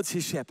 the Lord's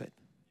your shepherd.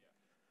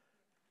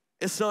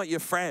 It's not your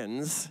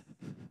friends.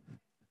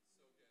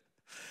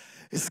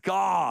 It's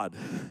God.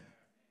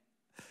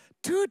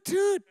 Toot,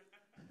 toot.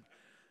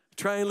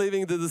 Train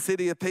leaving to the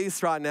city of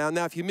peace right now.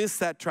 Now, if you miss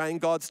that train,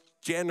 God's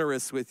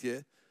generous with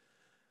you.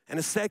 And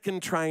a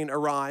second train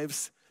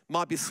arrives.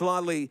 Might be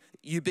slightly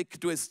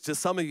ubiquitous to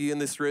some of you in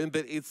this room,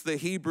 but it's the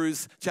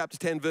Hebrews chapter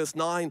 10, verse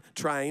 9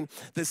 train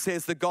that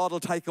says that God will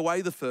take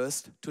away the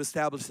first to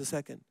establish the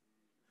second.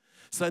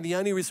 So the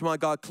only reason why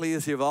God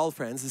clears you of old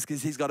friends is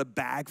because he's got a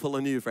bag full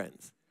of new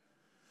friends.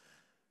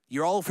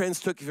 Your old friends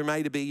took you from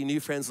A to B, your new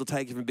friends will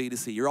take you from B to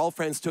C. Your old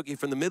friends took you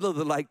from the middle of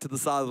the lake to the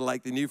side of the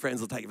lake, the new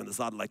friends will take you from the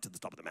side of the lake to the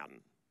top of the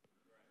mountain.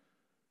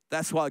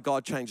 That's why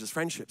God changes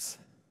friendships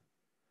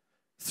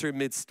through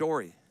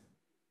mid-story.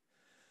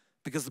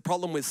 Because the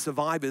problem with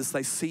survivors,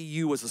 they see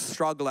you as a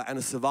struggler and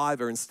a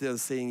survivor instead of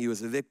seeing you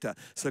as a victor.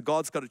 So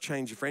God's got to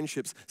change your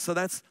friendships. So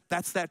that's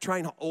that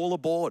train, all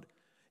aboard.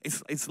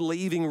 It's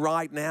leaving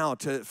right now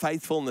to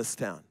Faithfulness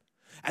Town.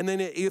 And then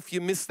if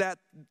you miss that,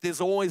 there's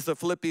always the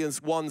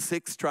Philippians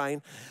 1:6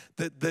 train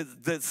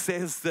that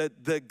says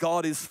that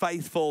God is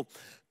faithful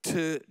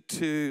to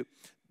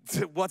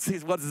what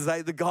does it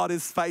say? That God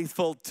is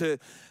faithful to,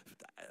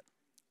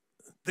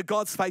 that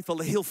God's faithful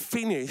that he'll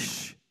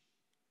finish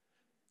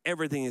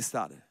everything he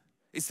started.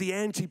 It's the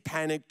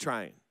anti-panic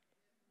train.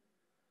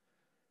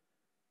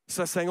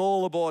 So saying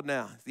all aboard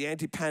now, the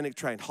anti-panic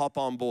train, hop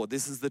on board.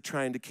 This is the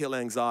train to kill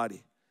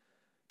anxiety.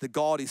 That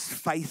God is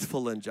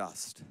faithful and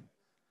just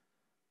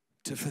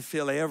to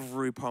fulfill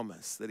every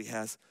promise that he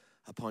has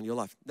upon your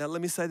life. Now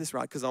let me say this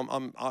right, because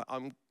I'm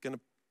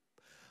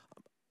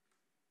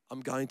I'm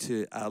going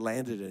to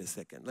land it in a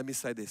second. Let me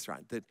say this,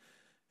 right? That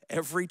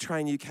every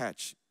train you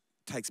catch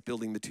takes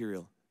building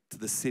material to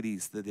the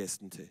cities they're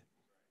destined to.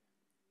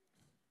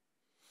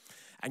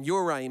 And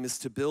your aim is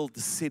to build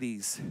the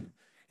cities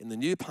in the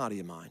new part of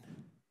your mind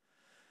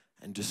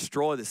and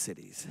destroy the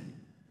cities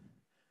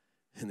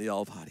in the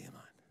old part of your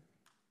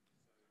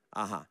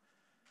mind.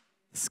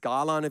 The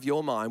skyline of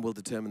your mind will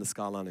determine the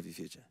skyline of your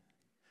future.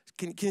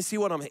 Can you see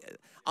what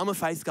I'm a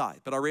faith guy,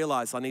 but I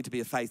realize I need to be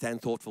a faith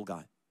and thoughtful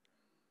guy.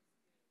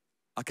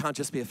 I can't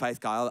just be a faith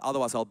guy,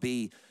 otherwise I'll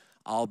be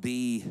a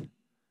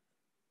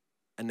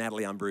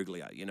Natalie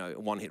Imbruglia, a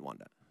one-hit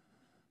wonder.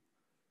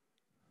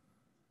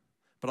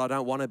 But I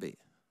don't want to be.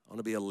 I want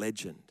to be a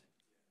legend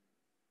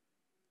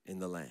in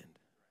the land.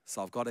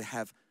 So I've got to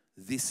have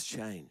this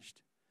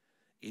changed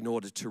in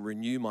order to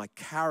renew my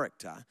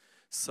character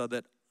so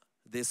that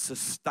there's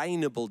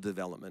sustainable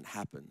development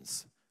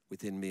happens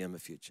within me in the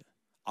future.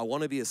 I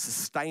want to be a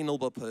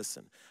sustainable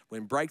person.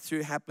 When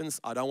breakthrough happens,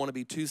 I don't want to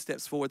be 2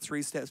 steps forward,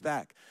 3 steps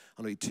back.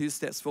 I want to be 2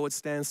 steps forward,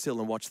 stand still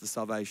and watch the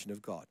salvation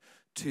of God.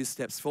 2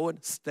 steps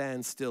forward,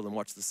 stand still and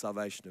watch the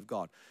salvation of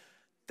God.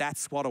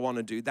 That's what I want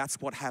to do. That's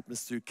what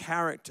happens through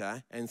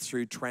character and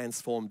through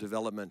transformed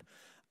development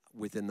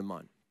within the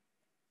mind.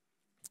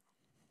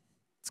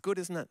 It's good,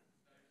 isn't it?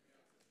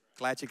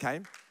 Glad you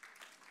came.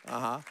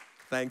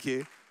 Thank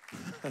you.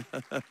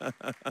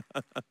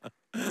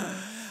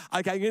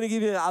 Okay, I'm going to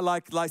give you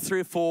like 3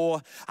 or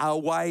 4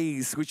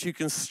 ways which you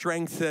can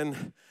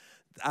strengthen.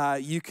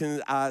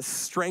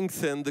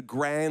 Strengthen the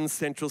grand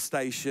central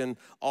station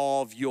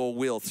of your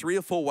will. 3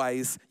 or 4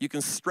 ways you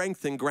can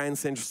strengthen grand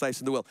central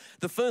station of the will.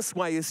 The first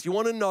way is you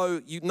want to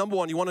know. Number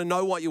one, you want to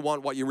know what you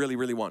want, what you really,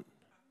 really want.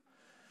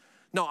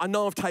 No, I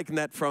know I've taken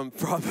that from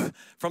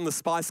the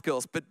Spice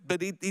Girls, but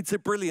it's a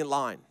brilliant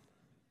line.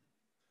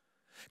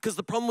 Because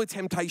the problem with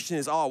temptation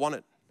is, I want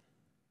it.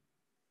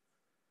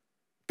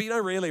 But you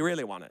don't really,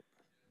 really want it.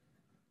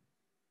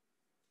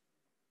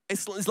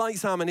 It's like you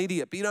say I'm an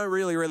idiot, but you don't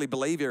really, really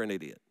believe you're an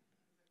idiot.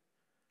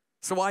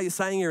 So why are you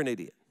saying you're an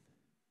idiot?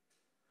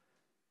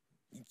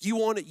 You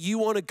want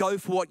to go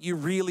for what you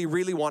really,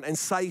 really want and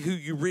say who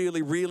you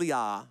really, really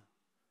are.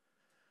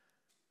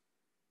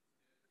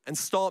 And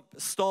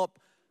stop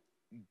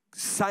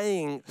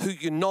saying who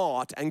you're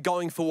not and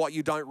going for what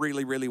you don't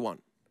really, really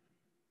want.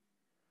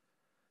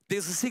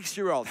 There's a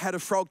 6-year-old, had a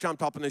frog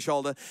jumped up on his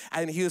shoulder,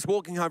 and he was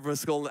walking home from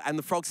school, and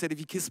the frog said, if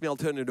you kiss me, I'll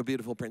turn into a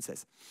beautiful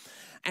princess.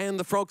 And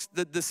the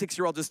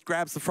 6-year-old just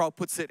grabs the frog,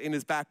 puts it in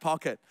his back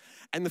pocket,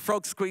 and the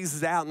frog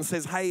squeezes out and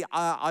says, hey,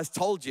 I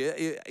told you,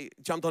 he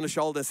jumped on his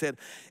shoulder and said,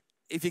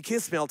 if you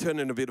kiss me, I'll turn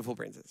into a beautiful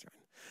princess.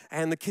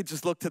 And the kid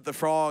just looked at the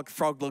frog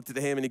looked at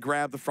him, and he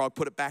grabbed the frog,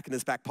 put it back in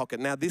his back pocket.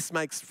 Now, this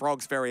makes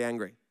frogs very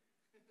angry.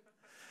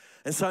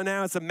 And so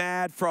now it's a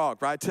mad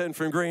frog, right? Turned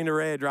from green to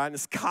red, right? And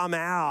it's come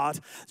out,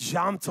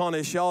 jumped on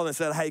his shoulder and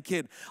said, hey,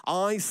 kid,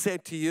 I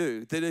said to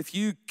you that if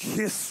you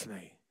kiss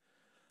me,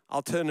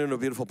 I'll turn into a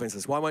beautiful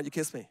princess. Why won't you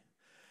kiss me?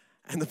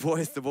 And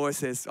the boy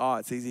says, oh,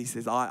 it's easy. He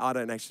says, I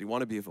don't actually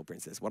want a beautiful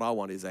princess. What I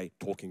want is a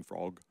talking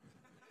frog.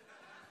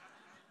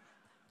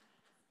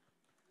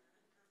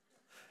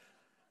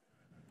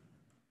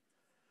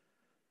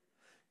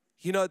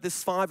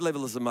 There's 5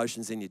 levels of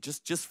emotions in you.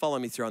 Just follow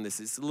me through on this.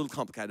 It's a little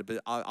complicated,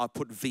 but I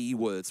put V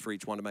words for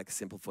each one to make it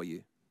simple for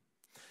you.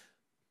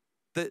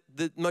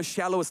 The most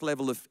shallowest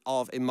level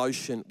of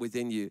emotion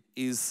within you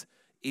is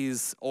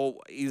a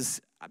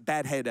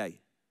bad headache,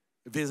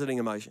 visiting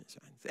emotions.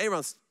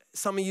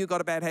 Some of you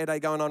got a bad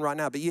headache going on right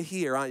now, but you're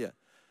here, aren't you?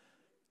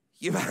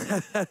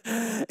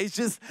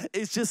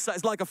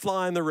 It's like a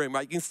fly in the room,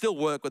 right? You can still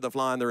work with a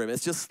fly in the room.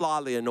 It's just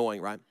slightly annoying,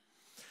 right?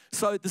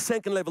 So the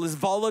second level is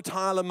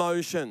volatile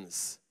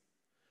emotions.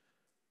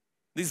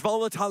 These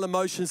volatile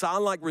emotions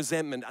are like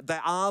resentment. They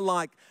are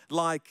like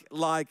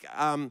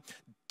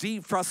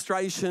deep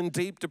frustration,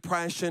 deep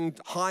depression,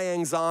 high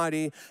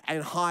anxiety,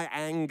 and high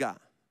anger.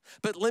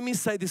 But let me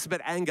say this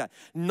about anger.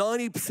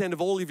 90%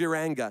 of all of your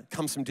anger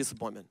comes from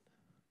disappointment.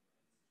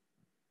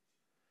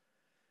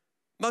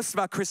 Most of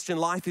our Christian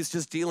life is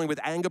just dealing with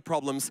anger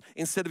problems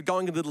instead of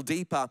going a little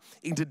deeper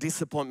into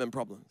disappointment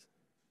problems.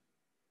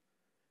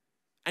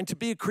 And to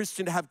be a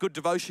Christian, to have good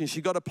devotions,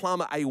 you've got to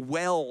plumb a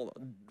well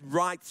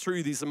right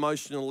through these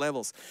emotional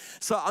levels.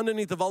 So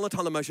underneath the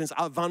volatile emotions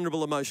are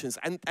vulnerable emotions.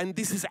 And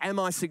this is, am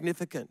I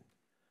significant?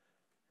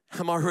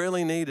 Am I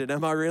really needed?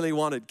 Am I really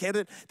wanted? Get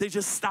it? They're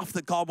just stuff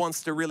that God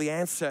wants to really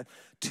answer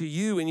to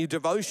you in your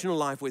devotional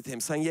life with Him,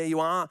 saying, yeah,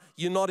 you are.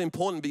 You're not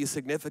important, but you're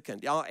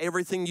significant.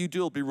 Everything you do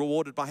will be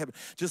rewarded by heaven.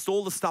 Just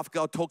all the stuff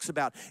God talks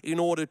about in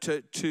order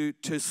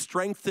to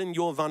strengthen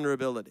your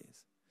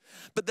vulnerabilities.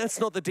 But that's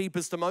not the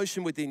deepest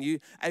emotion within you.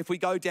 If we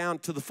go down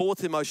to the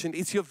fourth emotion,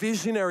 it's your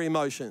visionary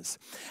emotions.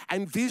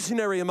 And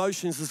visionary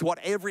emotions is what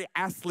every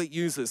athlete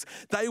uses.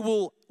 They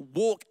will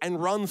walk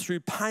and run through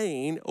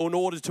pain in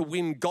order to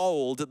win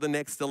gold at the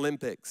next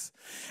Olympics.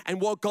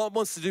 And what God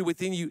wants to do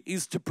within you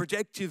is to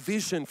project your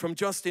vision from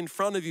just in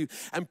front of you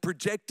and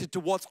project it to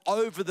what's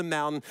over the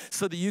mountain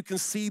so that you can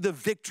see the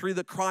victory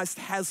that Christ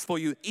has for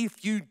you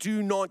if you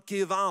do not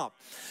give up.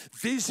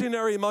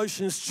 Visionary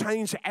emotions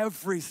change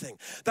everything.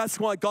 That's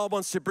why God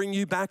wants to bring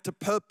you back to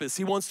purpose.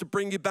 He wants to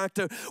bring you back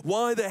to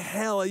why the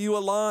hell are you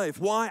alive?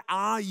 Why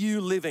are you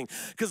living?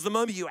 Because the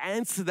moment you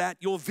answer that,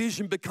 your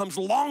vision becomes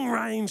long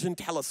range and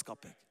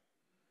telescopic.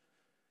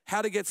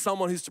 How to get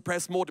someone who's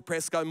depressed,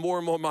 go more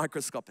and more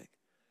microscopic.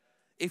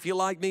 If you're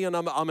like me and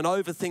I'm an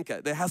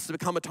overthinker, there has to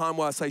become a time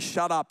where I say,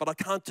 shut up, but I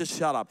can't just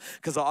shut up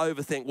because I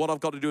overthink. What I've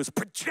got to do is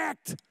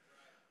project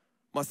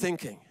my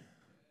thinking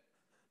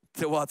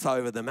to what's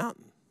over the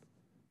mountain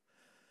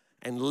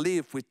and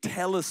live with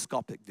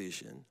telescopic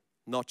vision,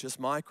 not just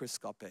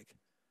microscopic,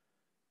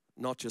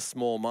 not just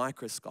small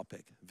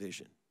microscopic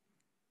vision.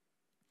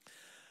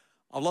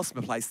 I've lost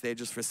my place there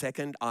just for a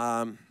second.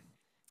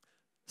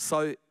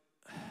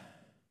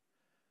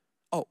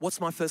 What's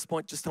my first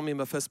point? Just tell me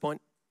my first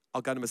point.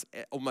 I'll go to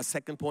my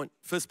second point.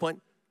 First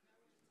point.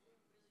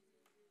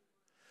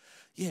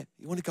 Yeah,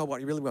 you want to go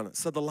what you really want.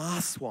 So the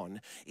last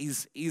one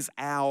is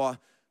our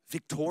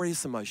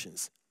victorious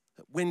emotions.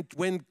 When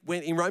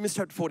in Romans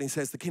chapter 14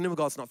 says the kingdom of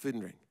God's not food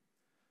and drink.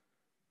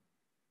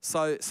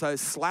 So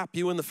slap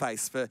you in the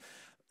face for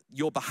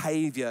your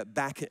behavior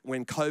back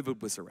when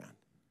COVID was around.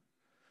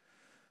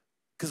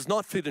 Because it's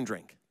not food and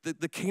drink.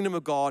 The kingdom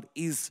of God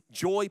is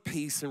joy,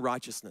 peace, and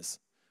righteousness.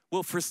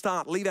 Well, for a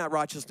start, leave out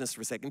righteousness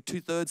for a second.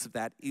 2/3 of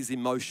that is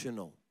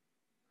emotional.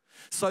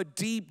 So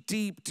deep,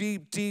 deep,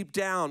 deep, deep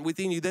down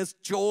within you, there's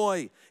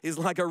joy is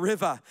like a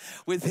river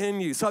within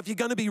you. So if you're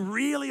going to be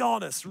really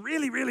honest,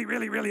 really, really,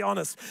 really, really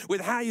honest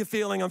with how you're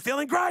feeling, I'm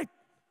feeling great.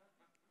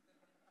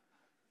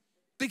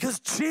 Because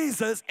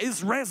Jesus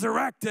is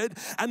resurrected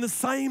and the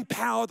same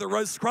power that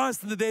rose Christ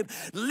from the dead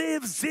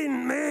lives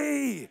in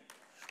me.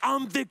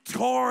 I'm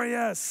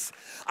victorious.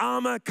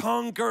 I'm a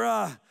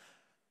conqueror.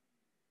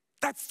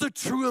 That's the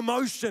true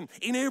emotion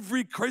in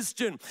every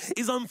Christian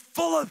is I'm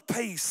full of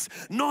peace,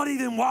 not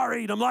even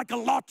worried. I'm like a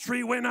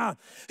lottery winner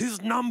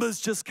whose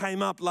numbers just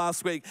came up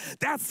last week.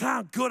 That's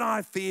how good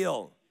I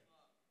feel.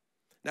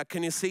 Now,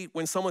 can you see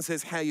when someone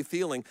says how you're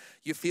feeling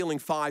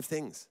 5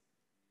 things.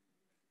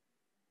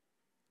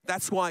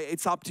 That's why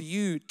it's up to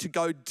you to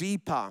go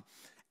deeper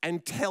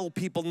and tell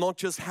people not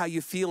just how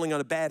you're feeling on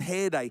a bad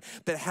hair day,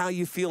 but how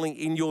you're feeling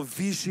in your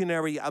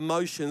visionary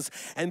emotions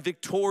and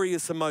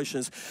victorious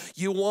emotions.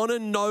 You want to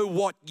know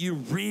what you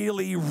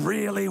really,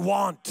 really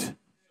want,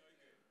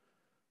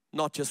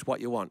 not just what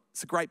you want.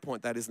 It's a great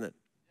point, that, isn't it?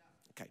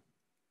 Okay.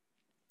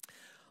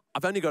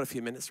 I've only got a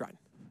few minutes, right?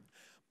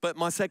 But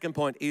my second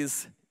point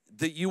is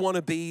that you want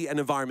to be an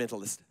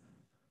environmentalist.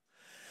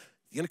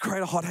 You're going to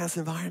create a hothouse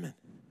environment.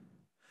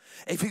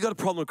 If you've got a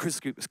problem with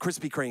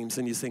Krispy Kremes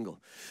and you're single,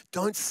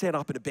 don't set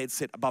up in a bed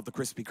set above the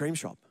Krispy Kreme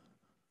shop.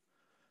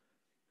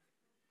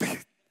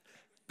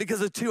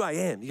 Because at 2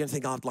 a.m., you're going to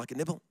think, I'd like a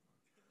nibble.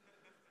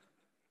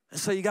 And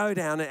so you go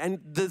down and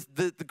the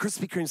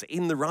Krispy Kremes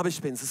in the rubbish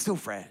bins are still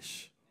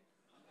fresh.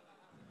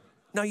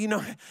 No, you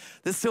know,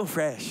 they're still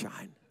fresh,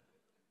 right?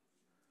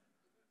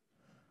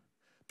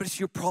 But it's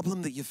your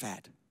problem that you're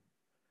fat.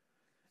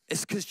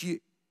 It's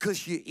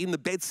because you're in the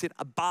bed set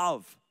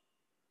above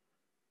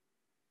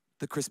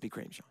the Krispy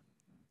Kreme shop.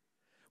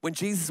 When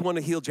Jesus wanted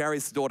to heal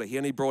Jairus' daughter, he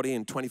only brought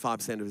in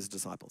 25% of his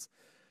disciples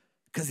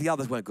because the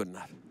others weren't good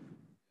enough.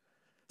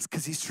 It's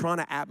because he's trying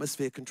to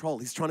atmosphere control.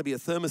 He's trying to be a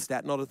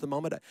thermostat, not a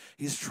thermometer.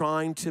 He's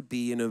trying to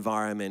be an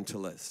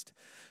environmentalist.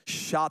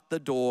 Shut the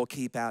door,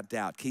 keep out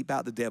doubt, keep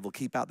out the devil,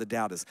 keep out the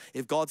doubters.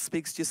 If God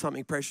speaks to you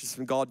something precious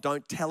from God,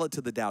 don't tell it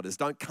to the doubters.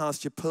 Don't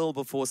cast your pearl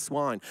before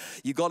swine.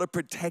 You got to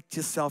protect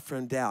yourself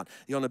from doubt.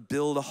 You want to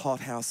build a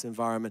hothouse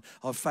environment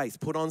of faith.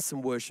 Put on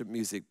some worship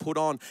music.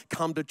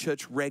 Come to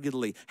church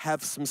regularly.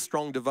 Have some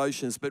strong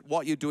devotions. But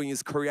what you're doing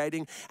is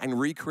creating and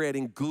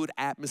recreating good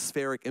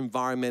atmospheric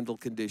environmental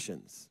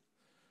conditions.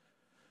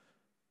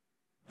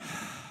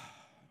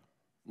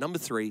 Number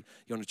 3,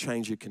 you want to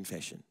change your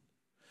confession.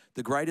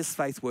 The greatest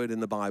faith word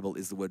in the Bible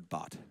is the word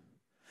but,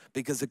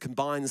 because it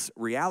combines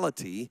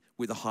reality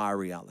with a higher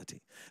reality.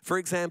 For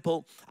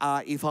example,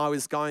 if I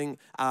was going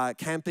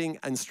camping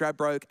in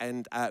Stradbroke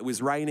and it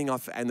was raining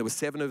and there were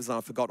 7 of us and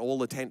I forgot all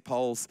the tent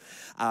poles,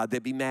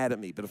 they'd be mad at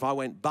me. But if I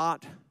went,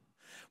 but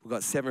we've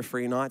got 7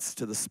 free nights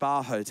to the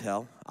spa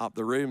hotel up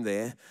the room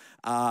there,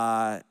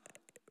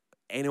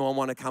 anyone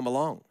want to come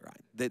along, right?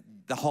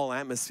 The whole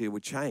atmosphere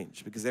would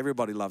change because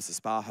everybody loves a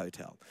spa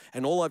hotel.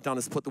 And all I've done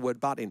is put the word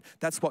but in.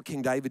 That's what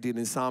King David did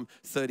in Psalm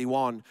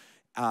 31.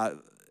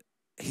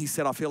 He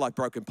said, I feel like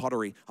broken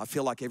pottery. I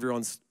feel like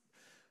everyone's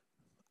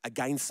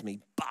against me,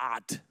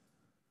 but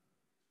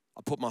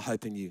I put my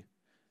hope in you.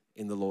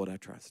 In the Lord I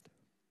trust.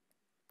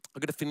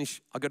 I've got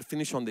to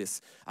finish on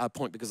this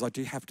point because I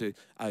do have to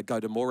go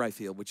to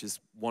Morayfield, which is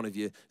one of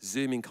your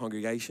Zooming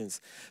congregations.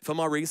 For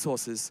my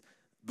resources,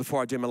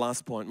 before I do my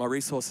last point, my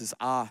resources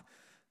are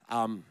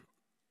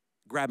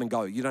grab and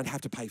go. You don't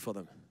have to pay for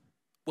them.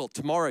 Well,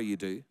 tomorrow you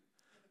do,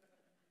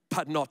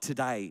 but not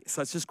today.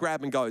 So it's just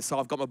grab and go. So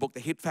I've got my book, The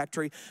Hit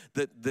Factory.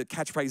 The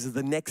catchphrase is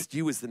the next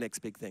you is the next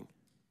big thing.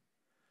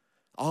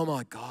 Oh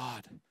my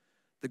God.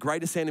 The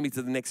greatest enemy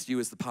to the next you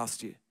is the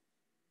past you.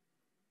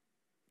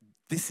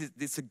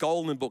 It's a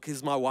golden book.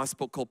 Here's my wife's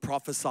book called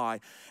Prophesy,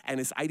 and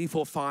it's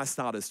 84 fire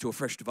starters to a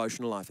fresh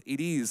devotional life.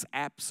 It is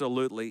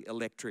absolutely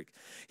electric.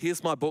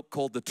 Here's my book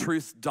called The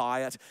Truth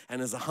Diet,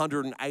 and there's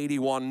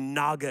 181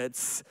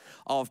 nuggets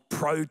of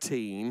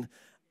protein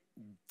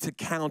to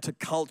counter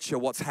culture,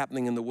 what's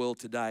happening in the world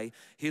today.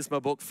 Here's my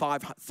book,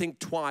 Think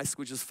Twice,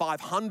 which is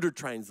 500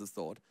 trains of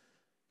thought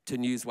to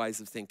new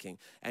ways of thinking.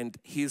 And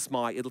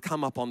it'll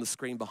come up on the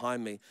screen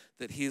behind me,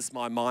 that here's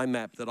my mind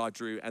map that I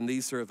drew, and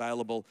these are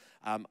available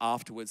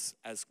afterwards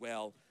as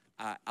well,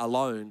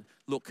 alone.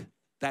 Look,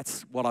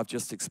 that's what I've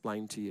just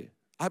explained to you.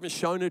 I haven't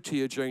shown it to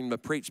you during my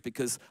preach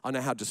because I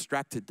know how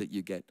distracted that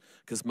you get,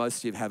 because most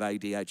of you have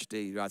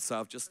ADHD, right?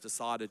 So I've just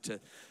decided to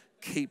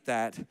keep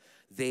that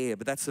there,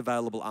 but that's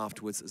available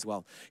afterwards as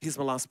well. Here's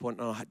my last point,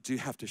 and I do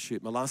have to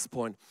shoot. My last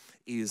point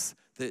is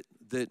that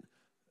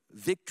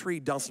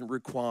victory doesn't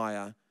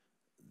require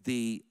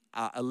the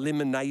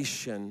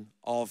elimination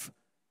of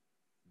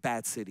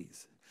bad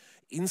cities.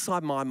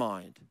 Inside my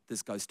mind,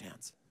 there's ghost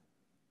towns.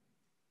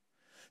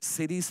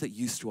 Cities that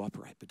used to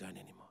operate but don't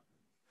anymore.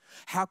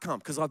 How come?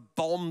 Because I've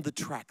bombed the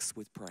tracks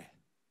with prayer.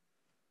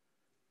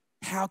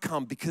 How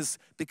come? Because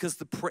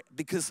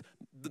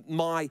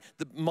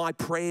my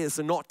prayers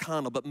are not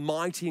carnal, but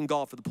mighty in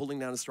God for the pulling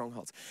down of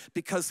strongholds.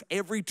 Because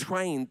every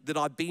train that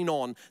I've been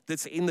on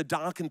that's in the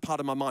darkened part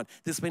of my mind,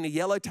 there's been a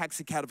yellow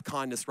taxi cab of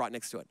kindness right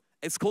next to it.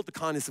 It's called the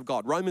kindness of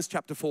God. Romans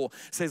chapter 4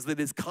 says that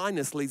his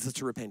kindness leads us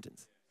to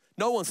repentance.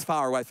 No one's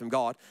far away from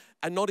God,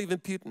 and not even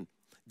Putin.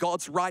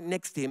 God's right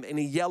next to him in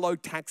a yellow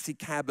taxi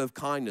cab of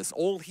kindness.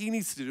 All he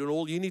needs to do, and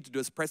all you need to do,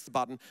 is press the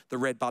button, the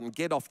red button,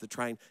 get off the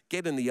train,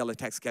 get in the yellow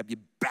taxi cab, you're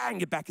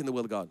back in the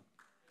will of God.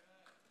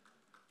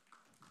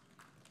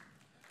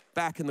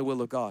 Back in the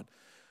will of God.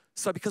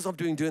 So because I'm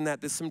doing that,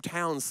 there's some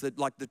towns that,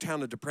 like the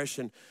town of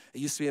Depression, it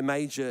used to be a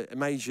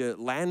major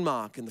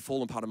landmark in the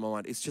fallen part of my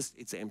mind.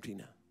 It's empty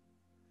now.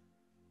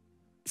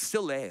 It's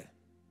still there,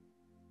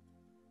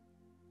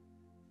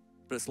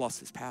 but it's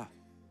lost its power.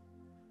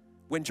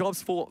 When John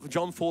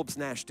Forbes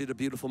Nash did A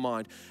Beautiful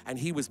Mind, and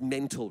he was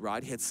mental,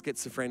 right? He had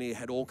schizophrenia,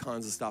 had all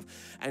kinds of stuff.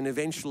 And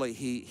eventually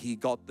he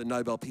got the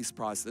Nobel Peace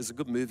Prize. There's a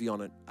good movie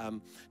on it,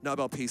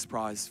 Nobel Peace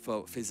Prize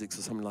for physics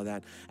or something like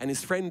that. And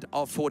his friend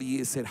of 40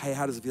 years said, hey,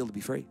 how does it feel to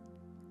be free?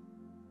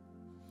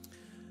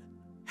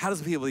 How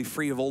does it feel to be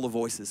free of all the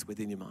voices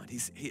within your mind?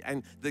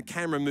 And the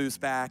camera moves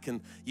back,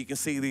 and you can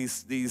see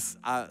these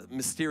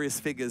mysterious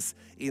figures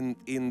in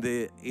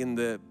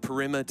the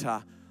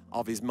perimeter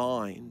of his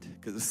mind,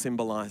 because it's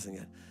symbolizing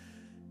it.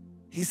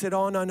 He said,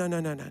 oh, no.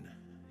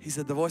 He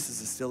said, the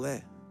voices are still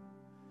there.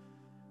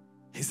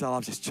 He said,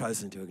 I've just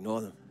chosen to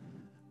ignore them.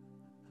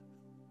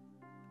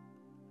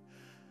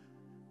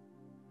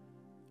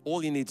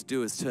 All you need to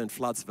do is turn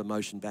floods of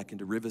emotion back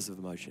into rivers of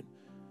emotion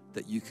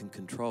that you can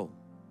control,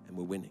 and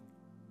we're winning.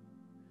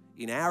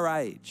 In our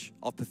age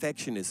of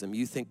perfectionism,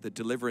 you think that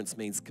deliverance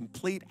means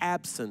complete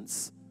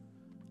absence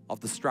of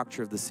the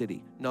structure of the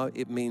city. No,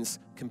 it means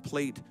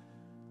complete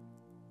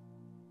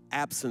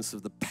absence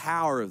of the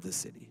power of the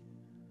city,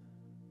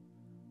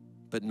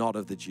 but not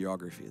of the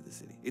geography of the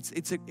city.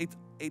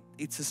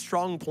 It's a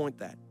strong point,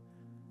 that,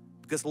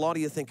 because a lot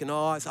of you are thinking,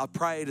 oh, I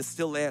prayed, it's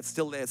still there.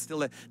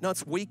 No,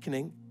 it's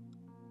weakening.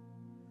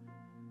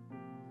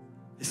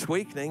 It's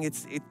weakening.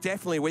 It's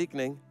definitely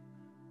weakening.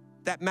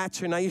 That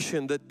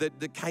machination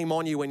that came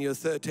on you when you were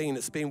 13,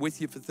 it's been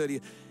with you for 30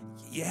 years.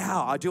 Yeah,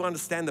 I do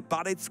understand that,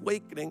 but it's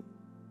weakening.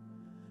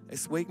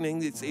 It's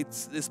weakening.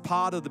 It's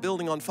part of the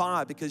building on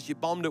fire because you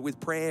bombed it with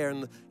prayer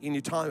and in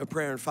your time of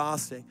prayer and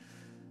fasting.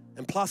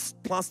 And plus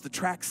the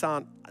tracks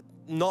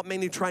not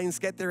many trains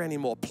get there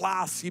anymore.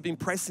 Plus, you've been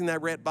pressing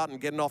that red button,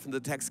 getting off into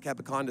the taxi cab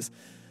of kindness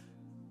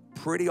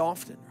pretty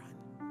often,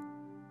 right?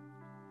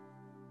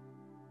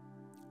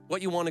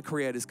 What you want to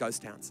create is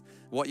ghost towns.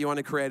 What you want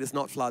to create is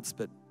not floods,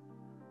 but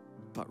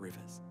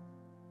rivers.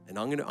 And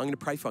I'm going to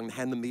pray for you. I'm going to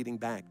hand the meeting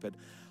back, but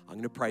I'm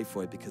going to pray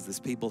for you because there's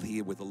people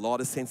here with a lot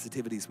of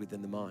sensitivities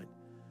within the mind.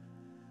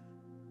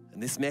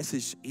 And this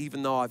message,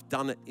 even though I've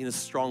done it in a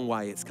strong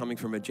way, it's coming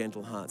from a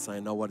gentle heart saying,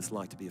 I know what it's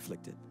like to be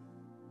afflicted.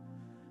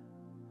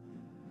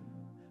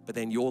 But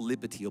then your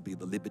liberty will be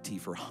the liberty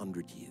for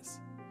 100 years.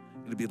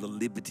 It'll be the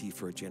liberty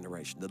for a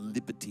generation, the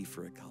liberty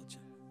for a culture.